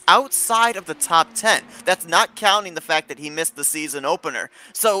 finishes outside of the top 10. That's not counting the fact that he missed the season opener.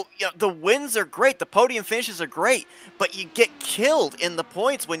 So, the wins are great, the podium finishes are great, but you get killed in the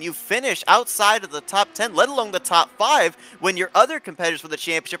points when you finish outside of the top 10, let alone the top 5, when your other competitors for the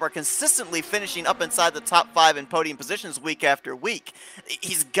championship are consistently finishing up inside the top 5 in podium positions week after week.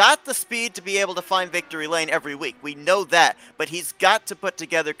 He's got the speed to be able to find victory lane every week. We know that, but he's got to put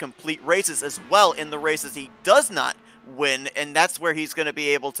together complete races as well in the races he does not win, and that's where he's going to be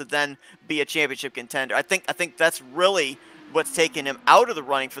able to then be a championship contender. I think that's really what's taken him out of the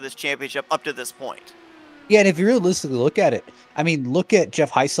running for this championship up to this point. Yeah, and if you realistically look at it, I mean, look at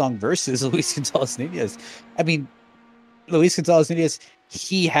Jeff Hysong versus Luis Gonzalez Nunez. I mean, Luis Gonzalez Nunez,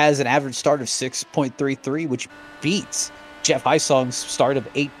 he has an average start of 6.33, which beats Jeff Heisong's start of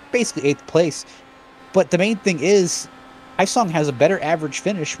basically eighth place. But the main thing is, Heisong has a better average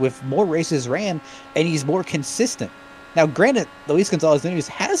finish with more races ran, and he's more consistent. Now, granted, Luis Gonzalez Nunez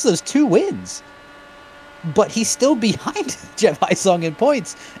has those 2 wins, but he's still behind Jeff Heisong in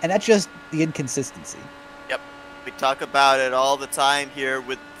points, and that's just the inconsistency. Yep. We talk about it all the time here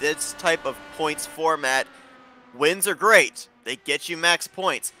with this type of points format. Wins are great. They get you max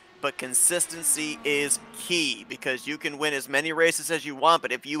points. But consistency is key, because you can win as many races as you want,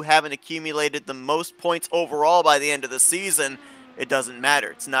 but if you haven't accumulated the most points overall by the end of the season, it doesn't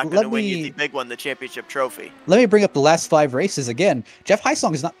matter. It's not going to win you the big one, the championship trophy. Let me bring up the last 5 races again. Jeff Heisong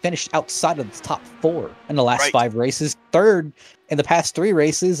has not finished outside of the top 4 in the last 5 races. 3rd in the past 3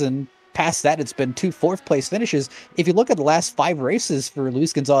 races, and past that, it's been 2 4th-place finishes. If you look at the last 5 races for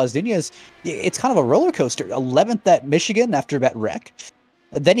Luis Gonzalez Nunez, it's kind of a roller coaster. 11th at Michigan after that wreck.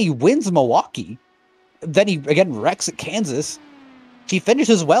 Then he wins Milwaukee. Then he again wrecks at Kansas. He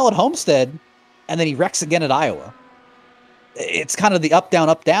finishes well at Homestead, and then he wrecks again at Iowa. It's kind of the up,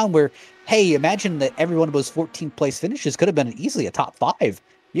 down, where, hey, imagine that every one of those 14th place finishes could have been easily a top 5.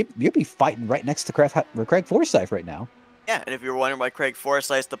 You'd be fighting right next to Craig Forsyth right now. Yeah, and if you're wondering why Craig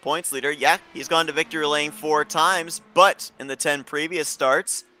Forsyth's the points leader, yeah, he's gone to victory lane 4 times, but in the 10 previous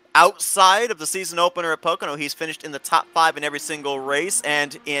starts, outside of the season opener at Pocono, he's finished in the top 5 in every single race,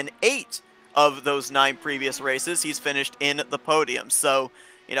 and in 8 of those 9 previous races, he's finished in the podium. So,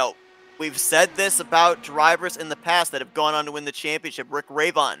 you know, we've said this about drivers in the past that have gone on to win the championship. Rick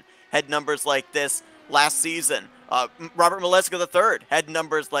Ravon had numbers like this last season. Robert Maleska III had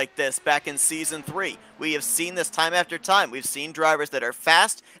numbers like this back in Season 3. We have seen this time after time. We've seen drivers that are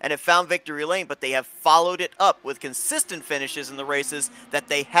fast and have found victory lane, but they have followed it up with consistent finishes in the races that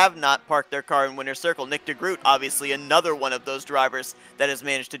they have not parked their car in winner's circle. Nick DeGroot, obviously another one of those drivers that has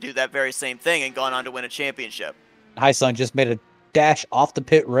managed to do that very same thing and gone on to win a championship. Heisong just made a dash off the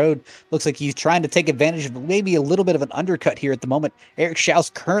pit road. Looks like he's trying to take advantage of maybe a little bit of an undercut here at the moment. Eric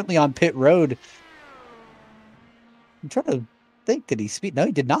Schaus currently on pit road. I'm trying to think, did he speed? No,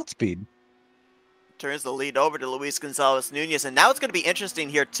 he did not speed. Turns the lead over to Luis Gonzalez Nunez, and now it's going to be interesting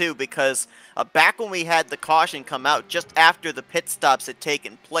here too, because back when we had the caution come out just after the pit stops had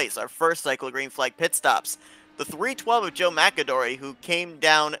taken place, our first cycle of green flag pit stops, the 312 of Joe McAdory, who came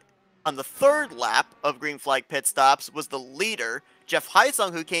down on the 3rd lap of green flag pit stops, was the leader. Jeff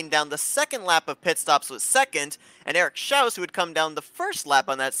Heisong, who came down the 2nd lap of pit stops, was 2nd, and Eric Schaus, who had come down the 1st lap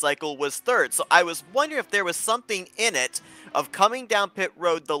on that cycle, was 3rd. So I was wondering if there was something in it of coming down pit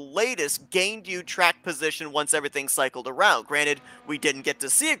road the latest gained you track position once everything cycled around. Granted, we didn't get to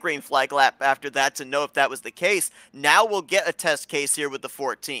see a green flag lap after that to know if that was the case. Now we'll get a test case here with the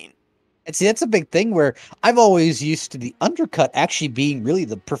 14. And see, that's a big thing where I've always used to the undercut actually being really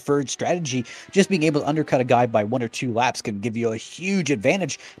the preferred strategy. Just being able to undercut a guy by 1 or 2 laps can give you a huge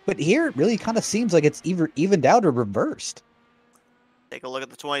advantage. But here it really kind of seems like it's either evened out or reversed. Take a look at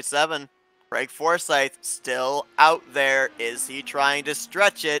the 27. Craig Forsyth still out there. Is he trying to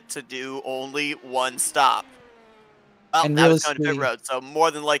stretch it to do only 1 stop? Well, And now he's going to pit road, so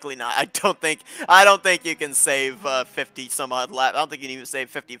more than likely not. I don't think you can save 50 some odd laps. I don't think you can even save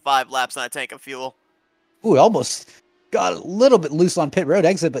 55 laps on a tank of fuel. Ooh, almost got a little bit loose on pit road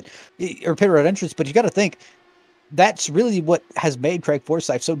exit, or pit road entrance, but you got to think that's really what has made Craig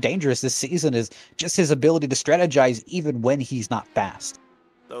Forsyth so dangerous this season, is just his ability to strategize even when he's not fast.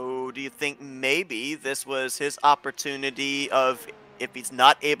 So do you think maybe this was his opportunity of, if he's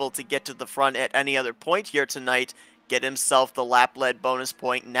not able to get to the front at any other point here tonight, get himself the lap-led bonus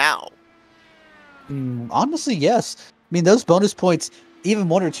point now? Honestly, yes. I mean, those bonus points, even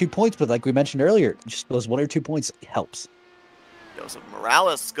 1 or 2 points, but like we mentioned earlier, just those 1 or 2 points helps. Joseph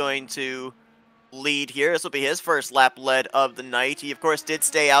Morales is going to lead here. This will be his first lap lead of the night. He, of course, did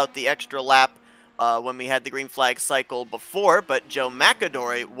stay out the extra lap when we had the green flag cycle before, but Joe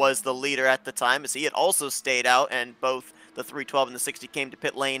McAdory was the leader at the time, as he had also stayed out, and both the 312 and the 60 came to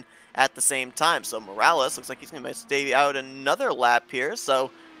pit lane at the same time. So Morales looks like he's going to stay out another lap here,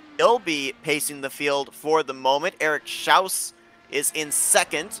 so he'll be pacing the field for the moment. Eric Schaus is in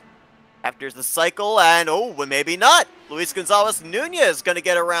 2nd after the cycle, and oh, well, maybe not. Luis Gonzalez Nunez going to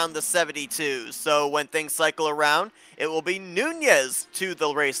get around the 72, so when things cycle around, it will be Nunez to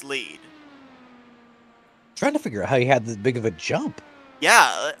the race lead. Trying to figure out how he had this big of a jump.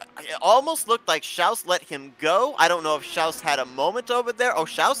 Yeah, it almost looked like Schaus let him go. I don't know if Schaus had a moment over there. Oh,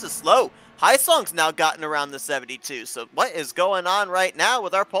 Schaus is slow. Heisong's now gotten around the 72. So what is going on right now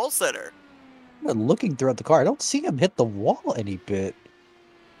with our pole sitter? I'm looking throughout the car. I don't see him hit the wall any bit.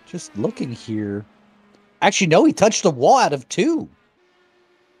 Just looking here. Actually, no, he touched the wall out of 2.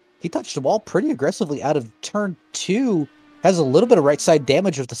 He touched the wall pretty aggressively out of turn 2. Has a little bit of right side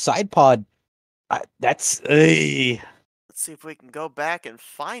damage with the side pod. That's Let's see if we can go back and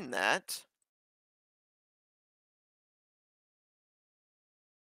find that.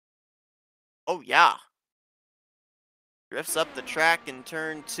 Oh, yeah. Drifts up the track in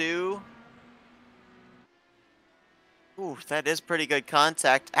turn 2. Ooh, that is pretty good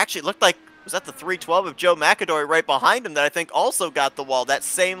contact. Actually, it looked like, was that the 312 of Joe McAdory right behind him that I think also got the wall? That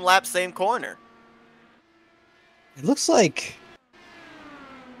same lap, same corner. it looks like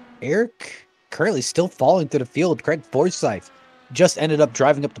Eric currently still falling through the field. Craig Forsyth just ended up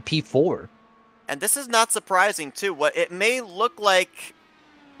driving up to P4. And this is not surprising, too. What it may look like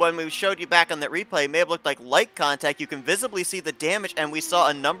when we showed you back on that replay, it may have looked like light contact. You can visibly see the damage, and we saw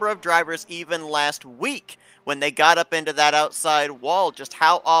a number of drivers even last week when they got up into that outside wall, just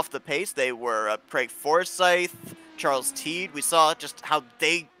how off the pace they were. Craig Forsyth, Charles Teed, we saw just how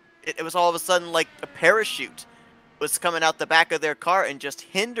it was all of a sudden like a parachute was coming out the back of their car and just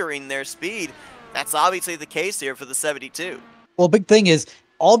hindering their speed. That's obviously the case here for the 72. Well, big thing is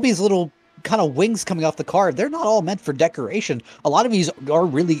all these little kind of wings coming off the car, they're not all meant for decoration. A lot of these are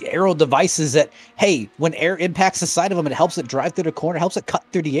really aero devices that, hey, when air impacts the side of them, it helps it drive through the corner, helps it cut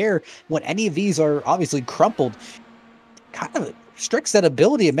through the air. When any of these are obviously crumpled, kind of restricts that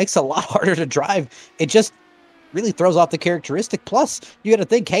ability. It makes it a lot harder to drive. It just really throws off the characteristic. Plus, you got to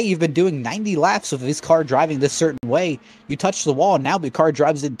think, hey, you've been doing 90 laps of this car driving this certain way. You touch the wall, and now the car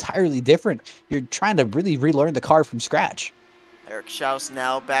drives entirely different. You're trying to really relearn the car from scratch. Eric Schaus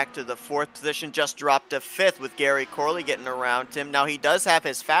now back to the 4th position, just dropped to 5th with Gary Corley getting around him. Now he does have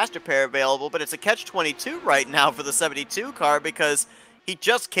his faster pair available, but it's a catch-22 right now for the 72 car because he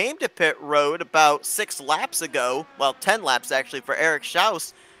just came to pit road about 6 laps ago. Well, 10 laps actually for Eric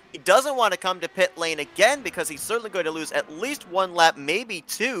Schaus. He doesn't want to come to pit lane again because he's certainly going to lose at least 1 lap, maybe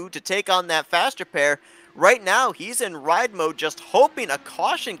 2, to take on that faster pair. Right now, he's in ride mode, just hoping a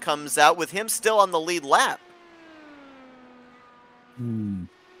caution comes out with him still on the lead lap.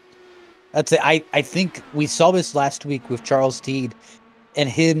 That's it. I think we saw this last week with Charles Teed and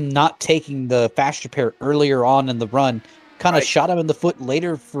him not taking the faster pair earlier on in the run, kind of shot him in the foot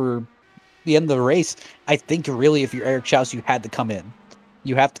later for the end of the race. I think really, if you're Eric Schaus, you had to come in.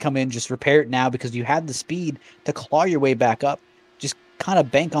 You have to come in, just repair it now because you had the speed to claw your way back up. Just kind of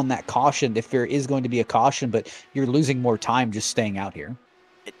bank on that caution if there is going to be a caution, but you're losing more time just staying out here.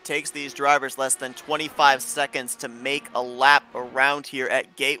 It takes these drivers less than 25 seconds to make a lap around here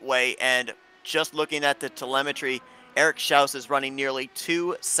at Gateway, and just looking at the telemetry, Eric Schaus is running nearly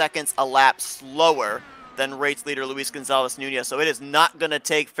 2 seconds a lap slower than race leader Luis Gonzalez Nunez, so it is not going to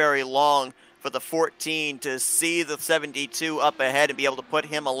take very long for the 14 to see the 72 up ahead and be able to put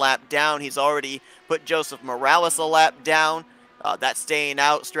him a lap down. He's already put Joseph Morales a lap down. That staying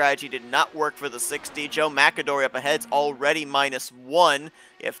out strategy did not work for the 60. Joe McAdory up ahead's already -1.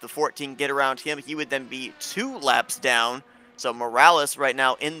 If the 14 get around him, he would then be 2 laps down. So Morales right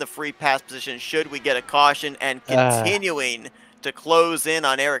now in the free pass position should we get a caution, and continuing to close in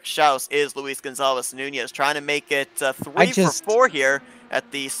on Eric Schaus is Luis Gonzalez Nunez, trying to make it 3 for 4 here at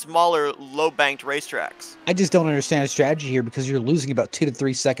the smaller, low-banked racetracks. I just don't understand the strategy here because you're losing about 2 to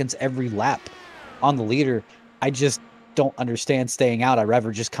 3 seconds every lap on the leader. I just don't understand staying out. I'd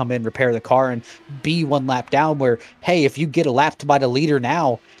rather just come in, repair the car, and be 1 lap down where, hey, if you get a lap by the leader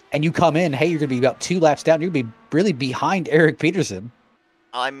now and you come in, hey, you're going to be about 2 laps down. You're going to be really behind Eric Peterson.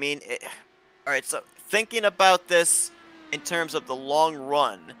 I mean, all right, so thinking about this in terms of the long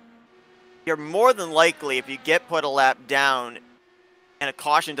run, you're more than likely, if you get put a lap down and a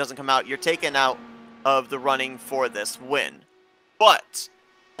caution doesn't come out, you're taken out of the running for this win. But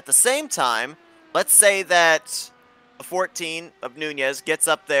at the same time, let's say that the 14 of Nunez gets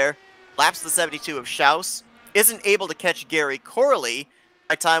up there, laps the 72 of Schaus, isn't able to catch Gary Corley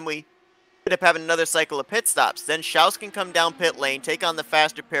by the time we end up having another cycle of pit stops. Then Schaus can come down pit lane, take on the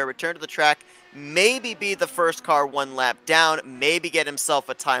faster pair, return to the track, maybe be the first car 1 lap down, maybe get himself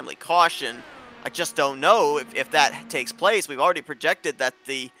a timely caution. I just don't know if that takes place. We've already projected that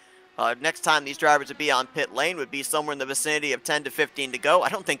the next time these drivers would be on pit lane would be somewhere in the vicinity of 10 to 15 to go. I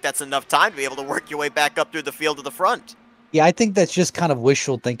don't think that's enough time to be able to work your way back up through the field to the front. Yeah, I think that's just kind of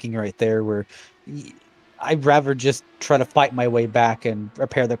wishful thinking right there, where I'd rather just try to fight my way back and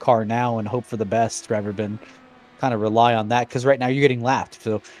repair the car now and hope for the best rather than kind of rely on that, because right now you're getting lapped.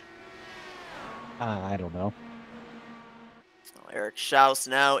 So I don't know. Eric Schaus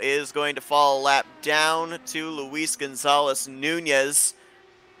now is going to fall a lap down to Luis Gonzalez Nunez.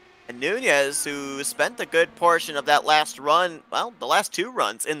 And Nunez, who spent a good portion of that last run, well, the last 2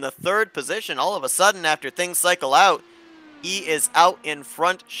 runs, in the 3rd position, all of a sudden, after things cycle out, he is out in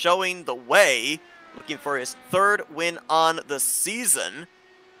front showing the way. looking for his third win on the season,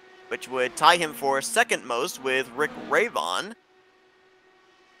 which would tie him for second most with Rick Ravon.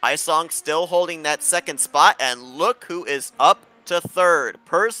 Haisong still holding that second spot, and look who is up to third.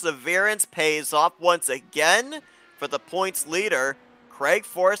 Perseverance pays off once again for the points leader. Craig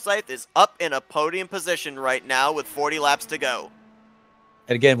Forsyth is up in a podium position right now with 40 laps to go.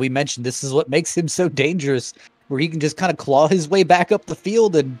 And again, we mentioned this is what makes him so dangerous, where he can just kind of claw his way back up the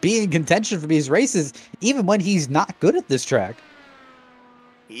field and be in contention for these races, even when he's not good at this track.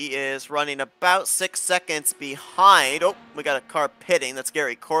 He is running about 6 seconds behind. Oh, we got a car pitting. That's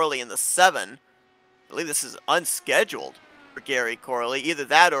Gary Corley in the 7. I believe this is unscheduled for Gary Corley. Either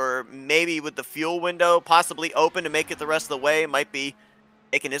that or maybe with the fuel window possibly open to make it the rest of the way. Might be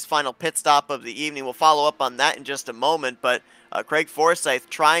making his final pit stop of the evening. We'll follow up on that in just a moment. But Craig Forsyth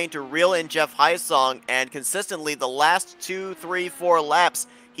trying to reel in Jeff Haisong, and consistently the last 2, 3, 4 laps,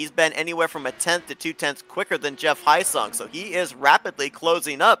 he's been anywhere from a tenth to 2/10 quicker than Jeff Haisong. So he is rapidly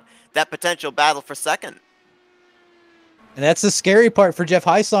closing up that potential battle for second. And that's the scary part for Jeff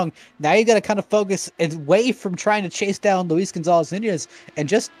Haisong. Now you got to kind of focus away from trying to chase down Luis Gonzalez Nunez and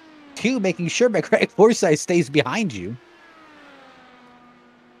just making sure that Craig Forsyth stays behind you.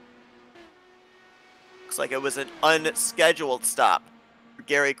 Looks like it was an unscheduled stop for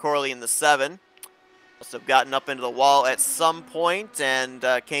Gary Corley in the 7. Must have gotten up into the wall at some point and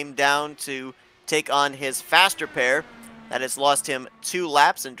came down to take on his faster pair. That has lost him 2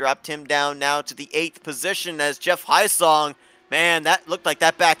 laps and dropped him down now to the 8th position as Jeff Haisong, man, that looked like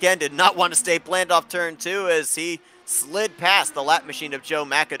that back end did not want to stay planned off turn 2 as he slid past the lap machine of Joe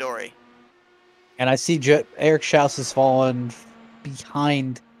McAdory. And I see Eric Schaus has fallen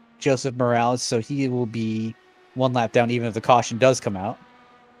behind Joseph Morales, so he will be 1 lap down even if the caution does come out.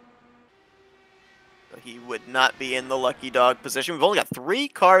 He would not be in the lucky dog position. We've only got 3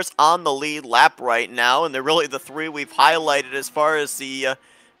 cars on the lead lap right now, and they're really the 3 we've highlighted as far as the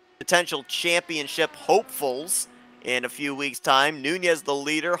potential championship hopefuls in a few weeks' time. Nunez the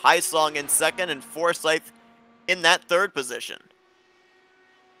leader, Haisong in second, and Forsyth in that 3rd position.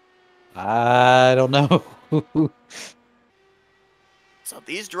 I don't know. So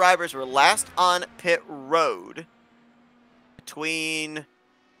these drivers were last on pit road between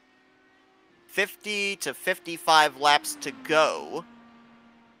 50 to 55 laps to go.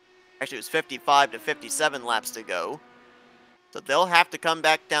 Actually, it was 55 to 57 laps to go. So they'll have to come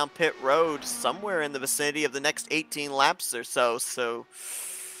back down pit road somewhere in the vicinity of the next 18 laps or so. So,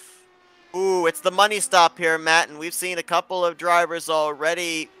 ooh, it's the money stop here, Matt, and we've seen a couple of drivers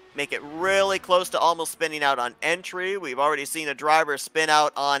already make it really close to almost spinning out on entry. We've already seen a driver spin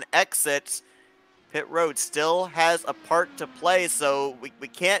out on exit. Pit road still has a part to play, so we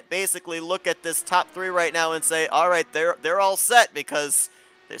can't basically look at this top 3 right now and say, all right, they're all set, because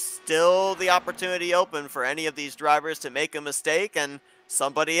there's still the opportunity open for any of these drivers to make a mistake and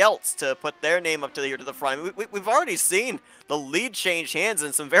somebody else to put their name up to the front. We've already seen the lead change hands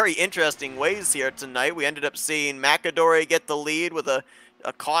in some very interesting ways here tonight. We ended up seeing McAdory get the lead with a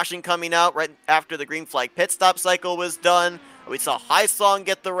caution coming out right after the green flag pit stop cycle was done. We saw Haisong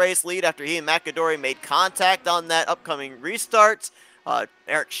get the race lead after he and McAdory made contact on that upcoming restart.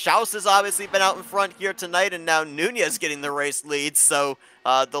 Eric Schaus has obviously been out in front here tonight, and now Nunez getting the race lead. So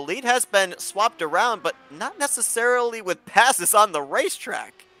the lead has been swapped around, but not necessarily with passes on the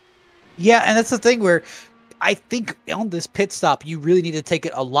racetrack. Yeah, and that's the thing where I think on this pit stop, you really need to take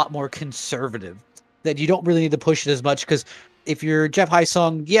it a lot more conservative. That you don't really need to push it as much, because if you're Jeff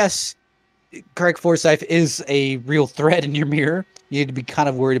Haisong, yes, Craig Forsyth is a real threat in your mirror. You need to be kind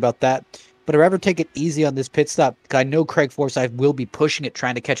of worried about that. But I'd rather take it easy on this pit stop, because I know Craig Forsyth will be pushing it,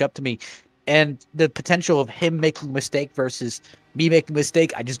 trying to catch up to me. And the potential of him making a mistake versus me making a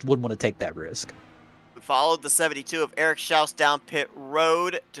mistake, I just wouldn't want to take that risk. We followed the 72 of Eric Schaus down pit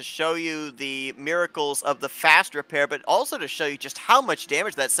road to show you the miracles of the fast repair, but also to show you just how much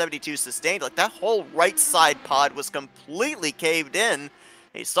damage that 72 sustained. Like, that whole right side pod was completely caved in.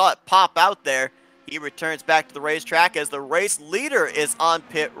 You saw it pop out there. He returns back to the racetrack as the race leader is on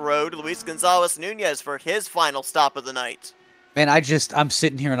pit road. Luis Gonzalez Nunez for his final stop of the night. Man, I'm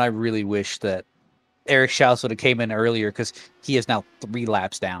sitting here and I really wish that Eric Schaus would have came in earlier, because he is now 3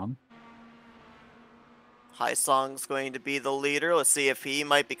 laps down. Haisong's going to be the leader. Let's see if he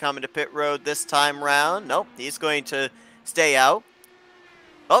might be coming to pit road this time round. Nope, he's going to stay out.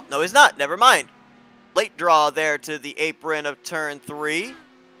 Oh, no, he's not. Never mind. Late draw there to the apron of turn 3.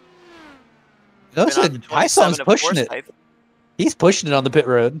 Notice that Haisong's pushing it. He's pushing it on the pit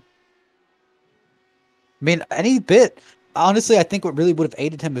road. I mean, any bit. Honestly, I think what really would have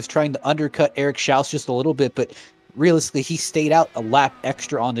aided him is trying to undercut Eric Schaus just a little bit, but realistically, he stayed out a lap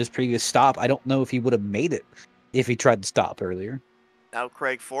extra on his previous stop. I don't know if he would have made it if he tried to stop earlier. Now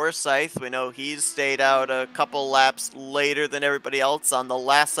Craig Forsyth, we know he's stayed out a couple laps later than everybody else on the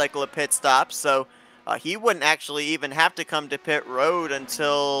last cycle of pit stops, so he wouldn't actually even have to come to pit road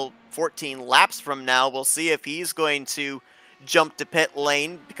until 14 laps from now. We'll see if he's going to jump to pit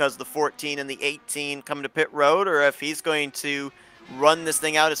lane because the 14 and the 18 come to pit road, or if he's going to run this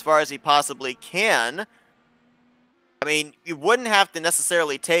thing out as far as he possibly can. I mean, you wouldn't have to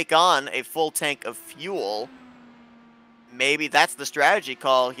necessarily take on a full tank of fuel. Maybe that's the strategy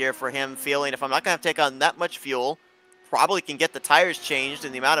call here for him, feeling if I'm not going to have to take on that much fuel, probably can get the tires changed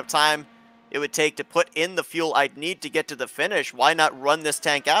in the amount of time it would take to put in the fuel I'd need to get to the finish. Why not run this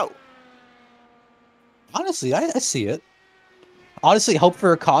tank out? Honestly, I see it. Honestly, hope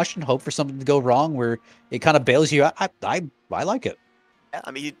for a caution, hope for something to go wrong where it kind of bails you out. I like it. Yeah,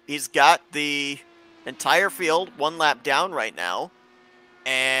 I mean, he's got the entire field one lap down right now.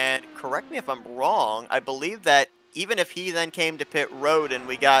 And correct me if I'm wrong, I believe that even if he then came to pit road and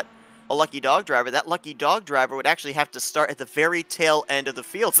we got a lucky dog driver, that lucky dog driver would actually have to start at the very tail end of the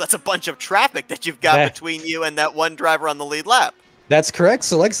field. So that's a bunch of traffic that you've got between you and that one driver on the lead lap. That's correct.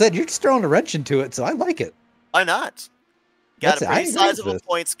 So like I said, you're just throwing a wrench into it, so I like it. Why not? Got a pretty sizable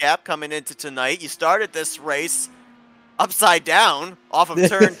points gap coming into tonight. You started this race upside down off of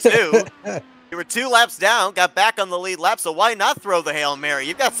turn 2. You were 2 laps down, got back on the lead lap, so why not throw the Hail Mary?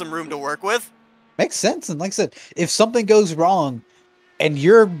 You've got some room to work with. Makes sense. And like I said, if something goes wrong and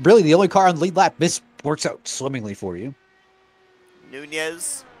you're really the only car on the lead lap, this works out swimmingly for you.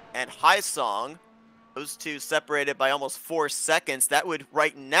 Nunez and Haisong, those two separated by almost 4 seconds. That would,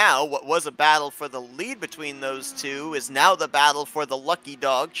 right now, what was a battle for the lead between those two is now the battle for the lucky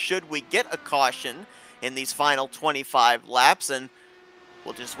dog, should we get a caution in these final 25 laps. And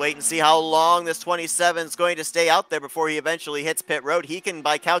we'll just wait and see how long this 27 is going to stay out there before he eventually hits pit road. He can,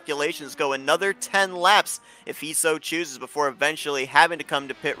 by calculations, go another 10 laps if he so chooses before eventually having to come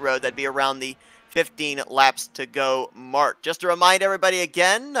to pit road. That'd be around the 15 laps to go mark. Just to remind everybody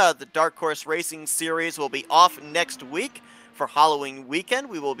again, the Dark Horse Racing Series will be off next week for Halloween weekend.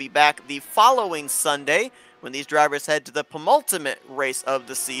 We will be back the following Sunday when these drivers head to the penultimate race of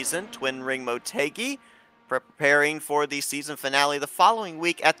the season, Twin Ring Motegi, preparing for the season finale the following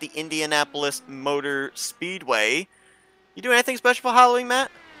week at the Indianapolis Motor Speedway. You doing anything special for Halloween, Matt?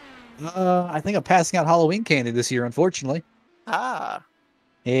 I think I'm passing out Halloween candy this year, unfortunately. Ah.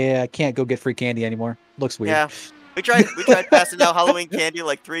 Yeah, I can't go get free candy anymore. Looks weird. Yeah. We tried passing out Halloween candy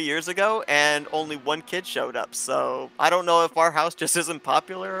like 3 years ago, and only one kid showed up. So I don't know if our house just isn't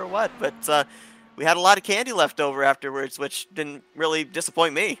popular or what, but we had a lot of candy left over afterwards, which didn't really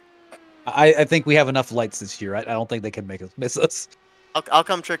disappoint me. I think we have enough lights this year. I don't think they can make us miss us. I'll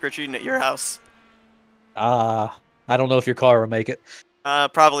come trick-or-treating at your house. I don't know if your car will make it.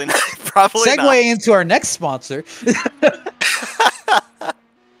 Probably not. Probably Segue not. into our next sponsor.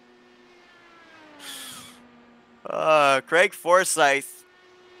 Craig Forsyth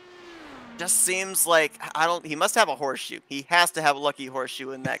just seems like he must have a horseshoe. He has to have a lucky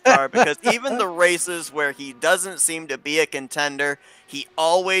horseshoe in that car because even the races where he doesn't seem to be a contender, he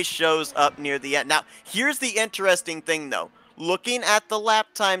always shows up near the end. Now, here's the interesting thing though. Looking at the lap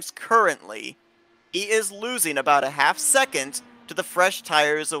times currently, he is losing about a half second to the fresh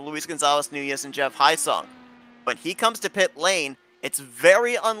tires of Luis Gonzalez Nunez and Jeff Haisong. When he comes to pit lane, it's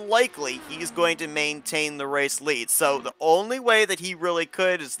very unlikely he's going to maintain the race lead. So the only way that he really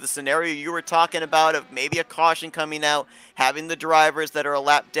could is the scenario you were talking about of maybe a caution coming out, having the drivers that are a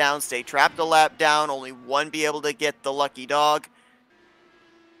lap down stay trapped a lap down, only one be able to get the lucky dog.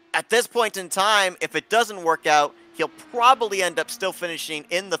 At this point in time, if it doesn't work out, he'll probably end up still finishing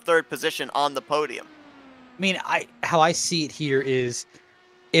in the 3rd position on the podium. I mean, how I see it here is,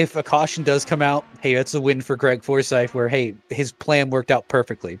 if a caution does come out, hey, that's a win for Craig Forsyth where, hey, his plan worked out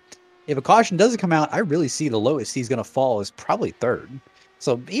perfectly. If a caution doesn't come out, I really see the lowest he's going to fall is probably 3rd.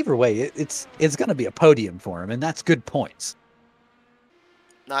 So either way, it's going to be a podium for him, and that's good points.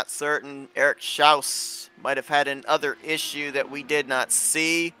 Not certain. Eric Schaus might have had another issue that we did not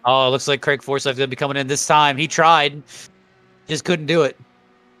see. Oh, it looks like Craig Forsyth's going to be coming in this time. He tried. Just couldn't do it.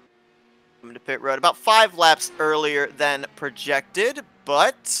 Coming to pit road about 5 laps earlier than projected,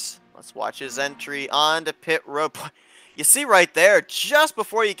 but let's watch his entry on to pit road. You see right there, just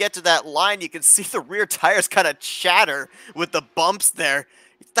before you get to that line, you can see the rear tires kind of chatter with the bumps there.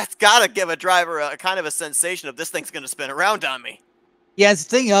 That's got to give a driver a kind of a sensation of this thing's going to spin around on me. Yeah, the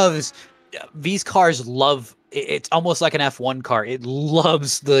thing of is, these cars love, it's almost like an F1 car. It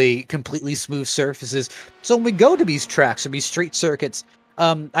loves the completely smooth surfaces. So when we go to these tracks or these street circuits,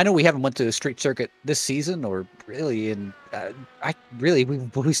 I know we haven't went to a street circuit this season, or really, and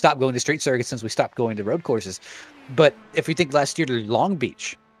we stopped going to street circuits since we stopped going to road courses. But if we think last year to Long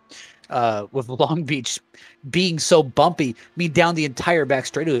Beach, with Long Beach being so bumpy, I mean, down the entire back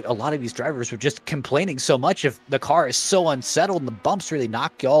straightaway, a lot of these drivers were just complaining so much if the car is so unsettled and the bumps really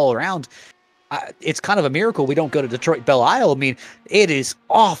knock you all around. It's kind of a miracle we don't go to Detroit Belle Isle. I mean, it is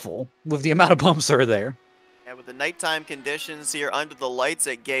awful with the amount of bumps that are there. And with the nighttime conditions here under the lights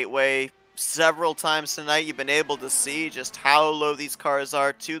at Gateway, several times tonight you've been able to see just how low these cars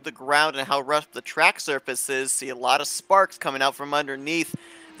are to the ground and how rough the track surface is. See a lot of sparks coming out from underneath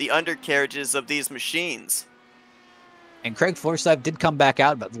the undercarriages of these machines. And Craig Forsyth did come back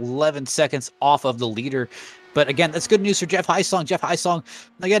out about 11 seconds off of the leader. But again, that's good news for Jeff Hysong. Jeff Hysong,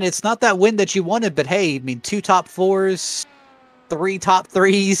 again, it's not that win that you wanted, but hey, I mean, 2 top 4s, 3 top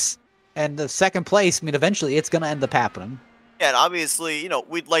 3s, and the second place. I mean, eventually it's going to end up happening. Yeah, and obviously,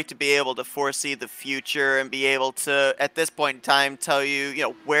 we'd like to be able to foresee the future and be able to, at this point in time, tell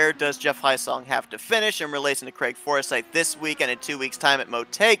you, where does Jeff Hysong have to finish in relation to Craig Forsyth this week and in 2 weeks' time at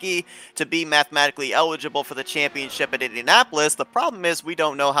Motegi to be mathematically eligible for the championship at Indianapolis. The problem is we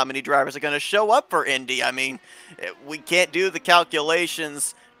don't know how many drivers are going to show up for Indy. I mean, we can't do the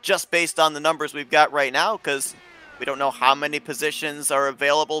calculations just based on the numbers we've got right now because we don't know how many positions are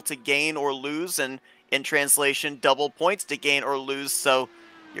available to gain or lose, and in translation, double points to gain or lose. So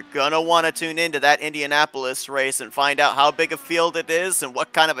you're going to want to tune into that Indianapolis race and find out how big a field it is and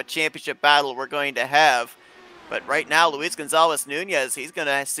what kind of a championship battle we're going to have. But right now, Luis Gonzalez Nunez, he's going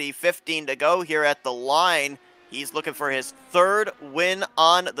to see 15 to go here at the line. He's looking for his 3rd win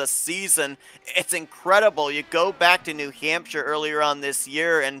on the season. It's incredible. You go back to New Hampshire earlier on this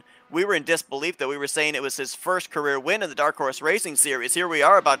year, and we were in disbelief that we were saying it was his first career win in the Dark Horse Racing Series. Here we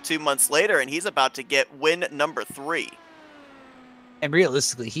are about 2 months later, and he's about to get win number 3. And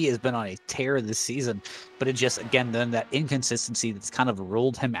realistically, he has been on a tear this season, but it just, again, then that inconsistency that's kind of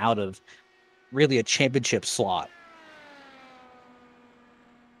ruled him out of really a championship slot.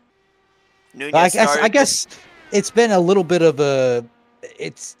 I guess it's been a little bit of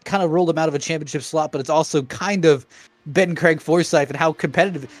it's kind of ruled him out of a championship slot, but it's also kind of been Craig Forsyth and how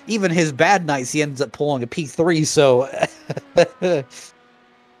competitive, even his bad nights, he ends up pulling a P3. So yeah,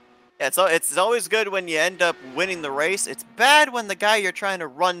 it's always good when you end up winning the race. It's bad when the guy you're trying to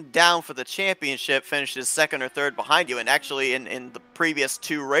run down for the championship finishes 2nd or 3rd behind you. And actually, in the previous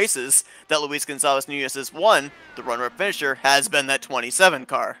 2 races that Luis Gonzalez Nunez has won, the runner-up finisher has been that 27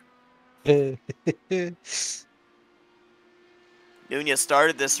 car. Nunez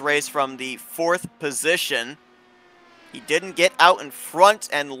started this race from the 4th position. He didn't get out in front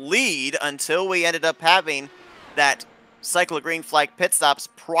and lead until we ended up having that cycle of green flag pit stops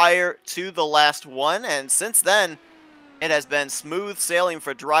prior to the last one. And since then, it has been smooth sailing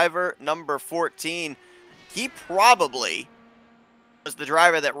for driver number 14. He probably was the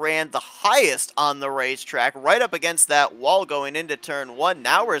driver that ran the highest on the racetrack, right up against that wall going into turn 1.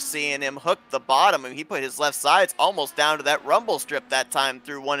 Now we're seeing him hook the bottom, and he put his left sides almost down to that rumble strip that time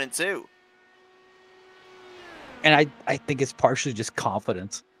through 1 and 2. And I think it's partially just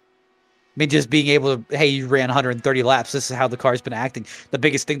confidence. I mean, just being able to, hey, you ran 130 laps. This is how the car's been acting. The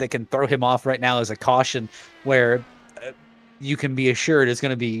biggest thing that can throw him off right now is a caution where you can be assured it's going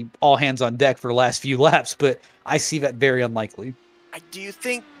to be all hands on deck for the last few laps, but I see that very unlikely. Do you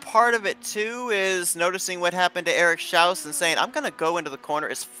think part of it, too, is noticing what happened to Eric Schaus and saying, I'm going to go into the corner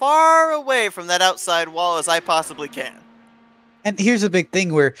as far away from that outside wall as I possibly can? And here's a big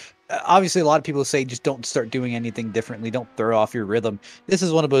thing where obviously a lot of people say just don't start doing anything differently. Don't throw off your rhythm. This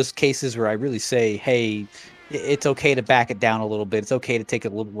is one of those cases where I really say, hey, it's okay to back it down a little bit. It's okay to take it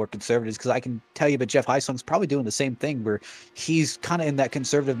a little bit more conservative, because I can tell you, but Jeff Hysong's probably doing the same thing where he's kind of in that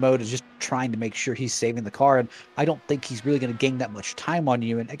conservative mode of just trying to make sure he's saving the car. And I don't think he's really going to gain that much time on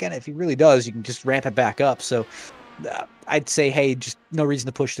you. And again, if he really does, you can just ramp it back up. So I'd say, hey, just no reason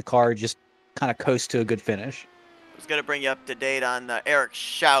to push the car. Just kind of coast to a good finish. I was going to bring you up to date on Eric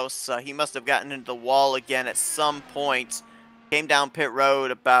Schaus. He must have gotten into the wall again at some point. Came down pit road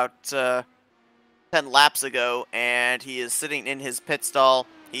about 10 laps ago, and he is sitting in his pit stall.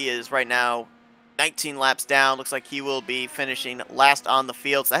 He is right now 19 laps down. Looks like he will be finishing last on the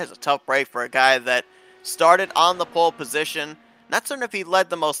field. So that is a tough break for a guy that started on the pole position. Not certain if he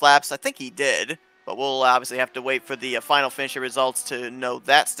led the most laps. I think he did, but we'll obviously have to wait for the final finisher results to know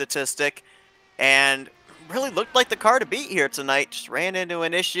that statistic. And really looked like the car to beat here tonight. Just ran into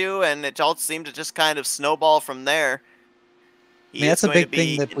an issue, and it all seemed to just kind of snowball from there. That's a big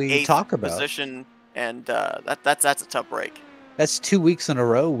thing that we talk about. Position, and that's a tough break. That's 2 weeks in a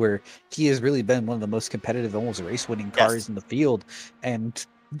row where he has really been one of the most competitive, almost race-winning cars Yes. in the field. And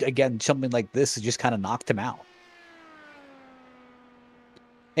again, something like this has just kind of knocked him out.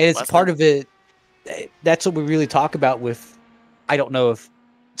 And it's Less part than of it. That's what we really talk about with. I don't know if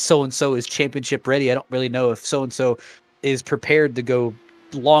so and so is championship ready. I don't really know if so and so is prepared to go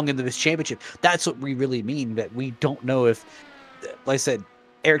long into this championship. That's what we really mean. That we don't know if, like I said,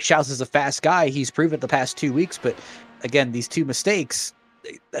 Eric Schaus is a fast guy. He's proven it the past 2 weeks, but again, these two mistakes,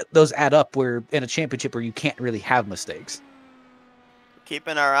 those add up. Where in a championship where you can't really have mistakes.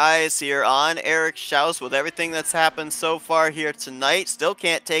 keeping our eyes here on Eric Schaus with everything that's happened so far here tonight. Still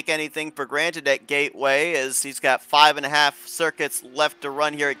can't take anything for granted at Gateway as he's got 5.5 circuits left to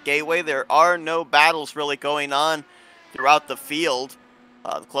run here at Gateway. There are no battles really going on throughout the field.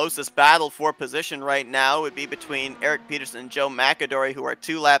 The closest battle for position right now would be between Eric Peterson and Joe McAdory, who are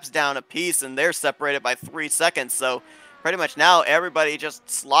 2 laps down apiece, and they're separated by 3 seconds. So pretty much now everybody just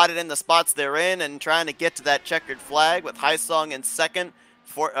slotted in the spots they're in and trying to get to that checkered flag with Hysong in second,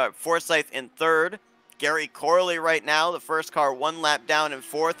 Forsyth in third. Gary Corley right now, the first car 1 lap down in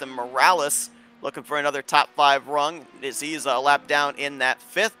fourth, and Morales looking for another top 5 rung as he's a lap down in that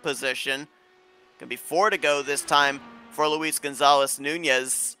 5th position. Gonna be 4 to go this time for Luis Gonzalez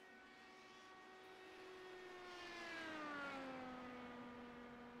Nunez.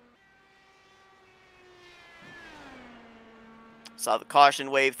 Saw the caution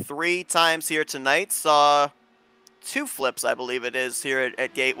wave 3 times here tonight. Saw 2 flips, I believe it is, here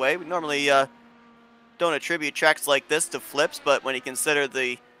at Gateway. We normally don't attribute tracks like this to flips, but when you consider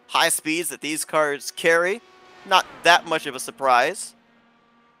the high speeds that these cars carry, not that much of a surprise.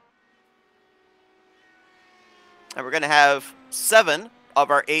 And we're going to have 7 of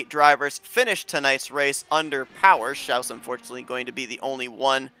our 8 drivers finish tonight's race under power. Schaus, unfortunately, going to be the only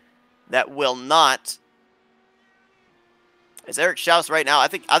one that will not. As Eric Schaus right now, I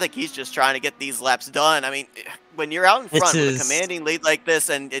think he's just trying to get these laps done. I mean, when you're out in This front with a is commanding lead like this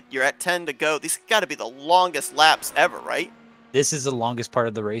and you're at 10 to go, these got to be the longest laps ever, right? This is the longest part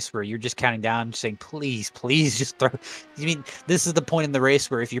of the race where you're just counting down, saying, please, please just throw. I mean, this is the point in the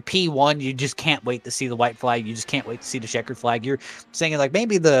race where if you're P1, you just can't wait to see the white flag. You just can't wait to see the checkered flag. You're saying, like,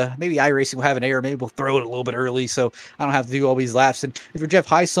 maybe iRacing will have an error. Maybe we'll throw it a little bit early so I don't have to do all these laps. And if you're Jeff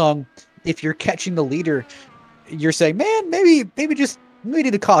Hysong, if you're catching the leader, you're saying, man, maybe we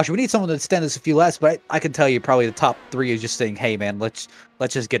need a caution. We need someone to extend us a few laps. But I can tell you probably the top 3 is just saying, hey, man, let's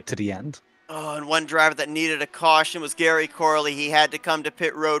just get to the end. Oh, and one driver that needed a caution was Gary Corley. He had to come to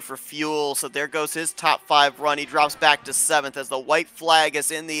pit road for fuel, so there goes his top 5 run. He drops back to 7th as the white flag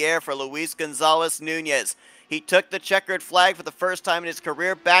is in the air for Luis Gonzalez Nunez. He took the checkered flag for the first time in his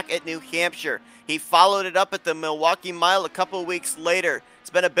career back at New Hampshire. He followed it up at the Milwaukee Mile a couple weeks later. It's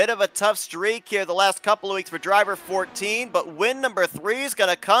been a bit of a tough streak here the last couple of weeks for driver 14, but win number 3 is going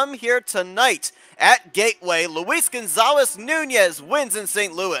to come here tonight at Gateway. Luis Gonzalez Nunez wins in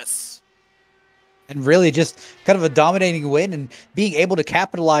St. Louis. And really just kind of a dominating win and being able to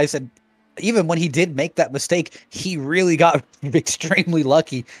capitalize. And even when he did make that mistake, he really got extremely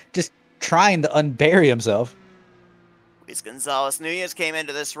lucky, just trying to unbury himself. Luis Gonzalez Nunez came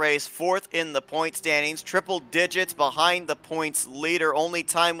into this race 4th in the point standings, triple digits behind the points leader. Only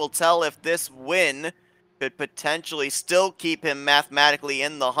time will tell if this win could potentially still keep him mathematically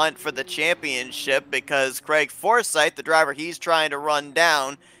in the hunt for the championship, because Craig Forsyth, the driver he's trying to run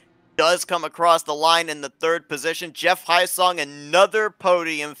down, does come across the line in the 3rd position. Jeff Hysong, another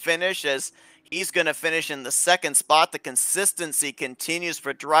podium finish as he's going to finish in the 2nd spot. The consistency continues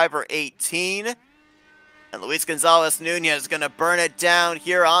for driver 18. And Luis Gonzalez Nunez is going to burn it down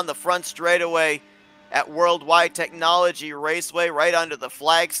here on the front straightaway at Worldwide Technology Raceway right under the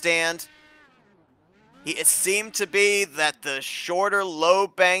flag stand. It seemed to be that the shorter,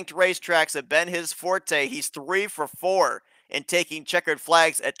 low-banked racetracks have been his forte. He's 3 for 4 in taking checkered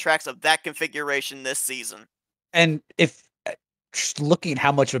flags at tracks of that configuration this season. And if just looking at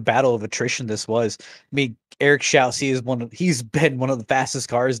how much of a battle of attrition this was, I mean, Eric Schaus, he's been one of the fastest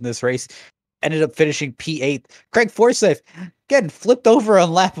cars in this race. Ended up finishing P8. Craig Forsyth, again, flipped over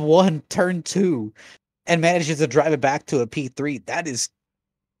on lap 1, turn 2, and manages to drive it back to a P3. That is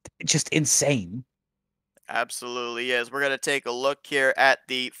just insane. Absolutely is. We're going to take a look here at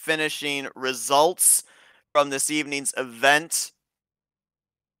the finishing results from this evening's event.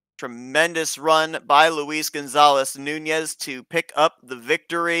 Tremendous run by Luis Gonzalez Nunez to pick up the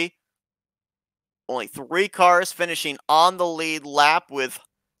victory. Only 3 cars finishing on the lead lap with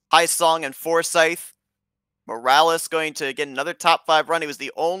Hysong and Forsyth. Morales going to get another top 5 run. He was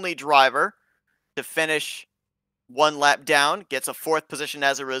the only driver to finish 1 lap down, gets a 4th position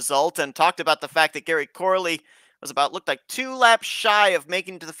as a result, and talked about the fact that Gary Corley looked like 2 laps shy of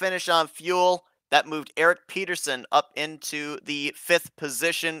making it to the finish on fuel. That moved Eric Peterson up into the 5th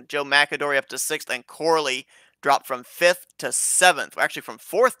position, Joe McAdory up to 6th, and Corley dropped from 5th to 7th, actually from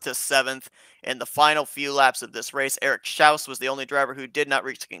 4th to 7th in the final few laps of this race. Eric Schaus was the only driver who did not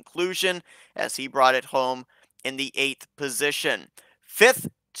reach the conclusion as he brought it home in the 8th position. 5th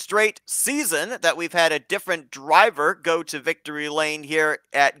straight season that we've had a different driver go to victory lane here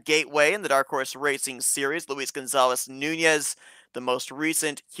at Gateway in the Dark Horse Racing Series. Luis Gonzalez Nunez, the most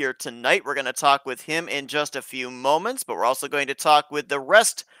recent here tonight. We're going to talk with him in just a few moments, but we're also going to talk with the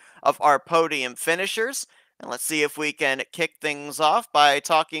rest of our podium finishers. And let's see if we can kick things off by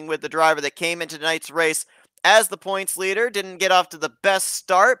talking with the driver that came into tonight's race as the points leader. Didn't get off to the best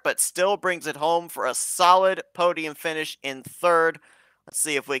start, but still brings it home for a solid podium finish in 3rd. Let's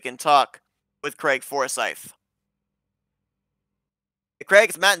see if we can talk with Craig Forsyth. Hey, Craig,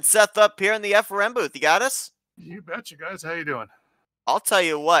 it's Matt and Seth up here in the FRM booth. You got us? You betcha, guys. How you doing? I'll tell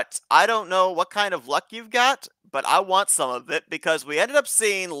you what, I don't know what kind of luck you've got, but I want some of it because we ended up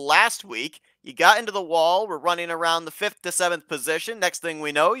seeing last week, you got into the wall, we're running around the 5th to 7th position. Next thing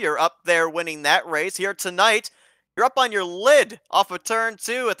we know, you're up there winning that race. Here tonight, you're up on your lid off of turn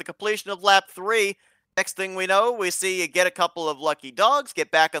 2 at the completion of lap 3. Next thing we know, we see you get a couple of lucky dogs, get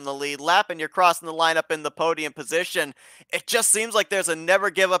back on the lead lap, and you're crossing the lineup in the podium position. It just seems like there's a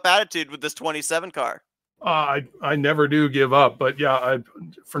never give up attitude with this 27 car. I never do give up, but yeah,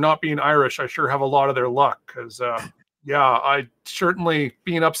 for not being Irish, I sure have a lot of their luck because yeah, I certainly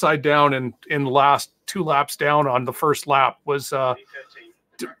being upside down in the last 2 laps down on the first lap was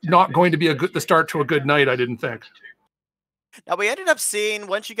not going to be the start to a good night. I didn't think. Now, we ended up seeing,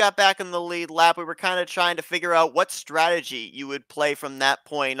 once you got back in the lead lap, we were kind of trying to figure out what strategy you would play from that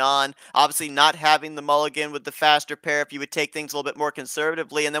point on. Obviously, not having the mulligan with the faster pair, if you would take things a little bit more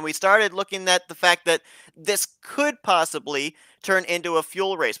conservatively. And then we started looking at the fact that this could possibly turn into a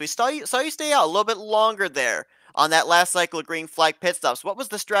fuel race. We saw you stay out a little bit longer there on that last cycle of green flag pit stops. What was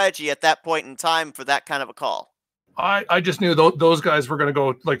the strategy at that point in time for that kind of a call? I just knew those guys were going to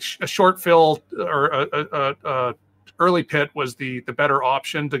go like a short fill or a early pit was the better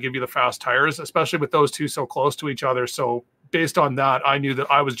option to give you the fast tires, especially with those two so close to each other. So based on that, I knew that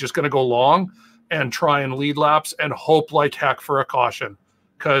I was just going to go long and try and lead laps and hope like heck for a caution,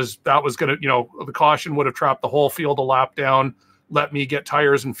 because that was going to, the caution would have trapped the whole field a lap down, let me get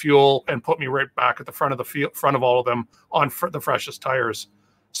tires and fuel, and put me right back at the front of the field, front of all of them on the freshest tires.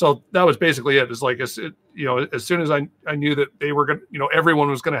 So that was basically it. It's like, as soon as I knew that they were going to,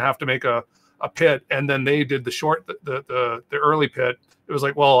 everyone was going to have to make a pit, and then they did the early pit. It was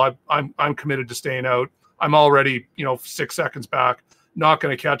like, well, I'm committed to staying out. I'm already 6 seconds back, not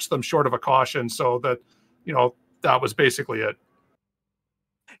going to catch them short of a caution. So that that was basically it.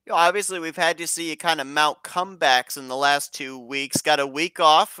 Obviously, we've had to see you kind of mount comebacks in the last 2 weeks. Got a week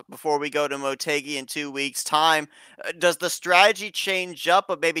off before we go to Motegi in 2 weeks' time. Does the strategy change up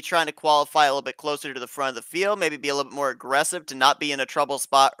of maybe trying to qualify a little bit closer to the front of the field, maybe be a little bit more aggressive to not be in a trouble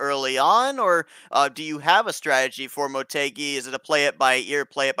spot early on? Or do you have a strategy for Motegi? Is it a play it by ear,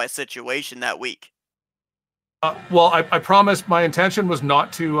 play it by situation that week? Well, I promised my intention was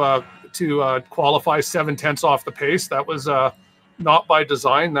not to qualify 7/10 off the pace. That was not by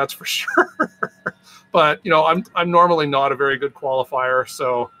design, that's for sure. But I'm normally not a very good qualifier,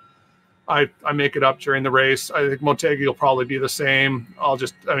 so I make it up during the race. I think Motegi will probably be the same.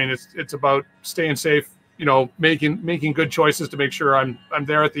 It's about staying safe, making good choices to make sure I'm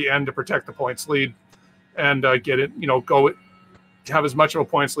there at the end to protect the points lead and get it, go have as much of a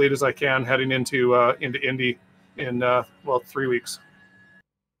points lead as I can heading into Indy in 3 weeks.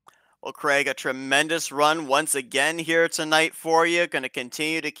 Well, Craig, a tremendous run once again here tonight for you. Going to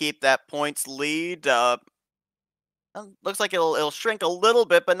continue to keep that points lead. Looks like it'll shrink a little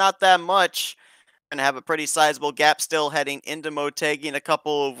bit, but not that much. Going to have a pretty sizable gap still heading into Motegi in a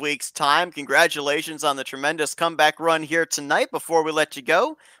couple of weeks' time. Congratulations on the tremendous comeback run here tonight. Before we let you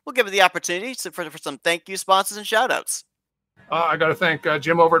go, we'll give you the opportunity for some thank you sponsors and shout-outs. I got to thank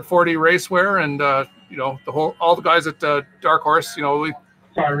Jim over at 4D Racewear and all the guys at Dark Horse.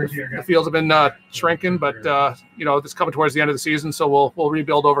 The fields have been shrinking, but it's coming towards the end of the season, so we'll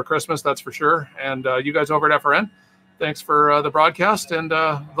rebuild over Christmas, that's for sure. And you guys over at FRN, thanks for the broadcast, and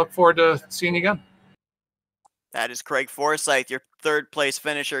look forward to seeing you again. That is Craig Forsyth, your 3rd place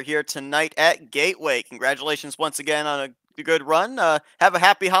finisher here tonight at Gateway. Congratulations once again on a good run. Have a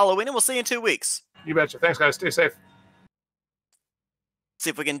happy Halloween, and we'll see you in 2 weeks. You betcha. Thanks, guys. Stay safe. See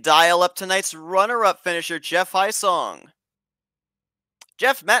if we can dial up tonight's runner-up finisher, Jeff Hysong.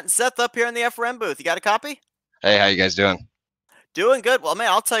 Jeff, Matt, and Seth up here in the FRM booth. You got a copy? Hey, how you guys doing? Doing good. Well, man,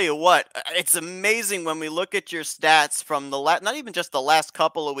 I'll tell you what. It's amazing when we look at your stats from the not even just the last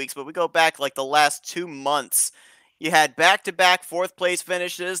couple of weeks, but we go back like the last 2 months. You had back-to-back fourth place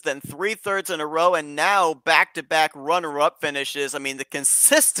finishes, then three thirds in a row, and now back-to-back runner-up finishes. I mean, the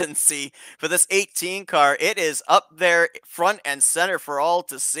consistency for this 18 car, it is up there front and center for all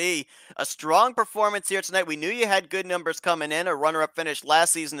to see. A strong performance here tonight. We knew you had good numbers coming in, a runner-up finish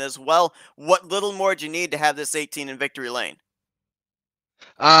last season as well. What little more do you need to have this 18 in victory lane?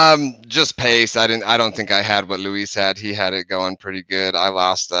 Just pace. I don't think I had what Luis had. He had it going pretty good. I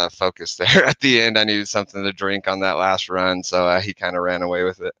lost focus there at the end. I needed something to drink on that last run, so he kind of ran away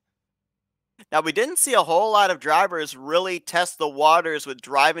with it. Now, we didn't see a whole lot of drivers really test the waters with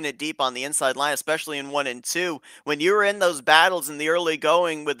driving it deep on the inside line, especially in 1 and 2. When you were in those battles in the early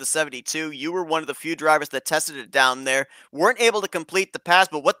going with the 72, you were one of the few drivers that tested it down there. Weren't able to complete the pass,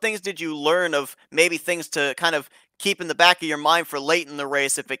 but what things did you learn of maybe things to kind of keep in the back of your mind for late in the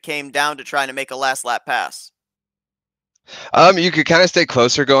race if it came down to trying to make a last lap pass? You could kind of stay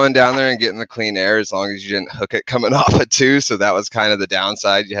closer going down there and getting the clean air as long as you didn't hook it coming off a two. So that was kind of the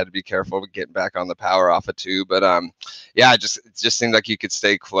downside. You had to be careful with getting back on the power off a two. But yeah, it just seemed like you could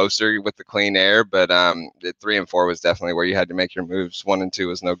stay closer with the clean air. But the 3 and 4 was definitely where you had to make your moves. 1 and 2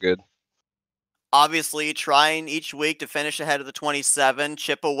 was no good. Obviously, trying each week to finish ahead of the 27,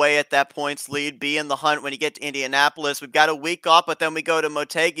 chip away at that points lead, be in the hunt when you get to Indianapolis. We've got a week off, but then we go to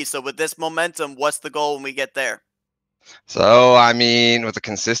Motegi. So with this momentum, what's the goal when we get there? So, I mean, with the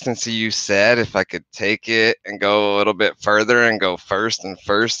consistency you said, if I could take it and go a little bit further and go first in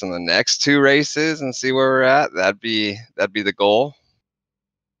the next 2 races and see where we're at, that'd be the goal.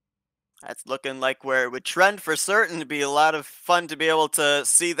 That's looking like where it would trend for certain. To be a lot of fun to be able to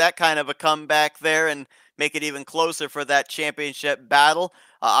see that kind of a comeback there and make it even closer for that championship battle.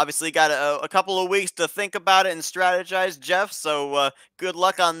 Obviously, got a couple of weeks to think about it and strategize, Jeff. So good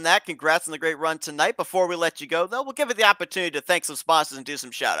luck on that. Congrats on the great run tonight. Before we let you go, though, we'll give it the opportunity to thank some sponsors and do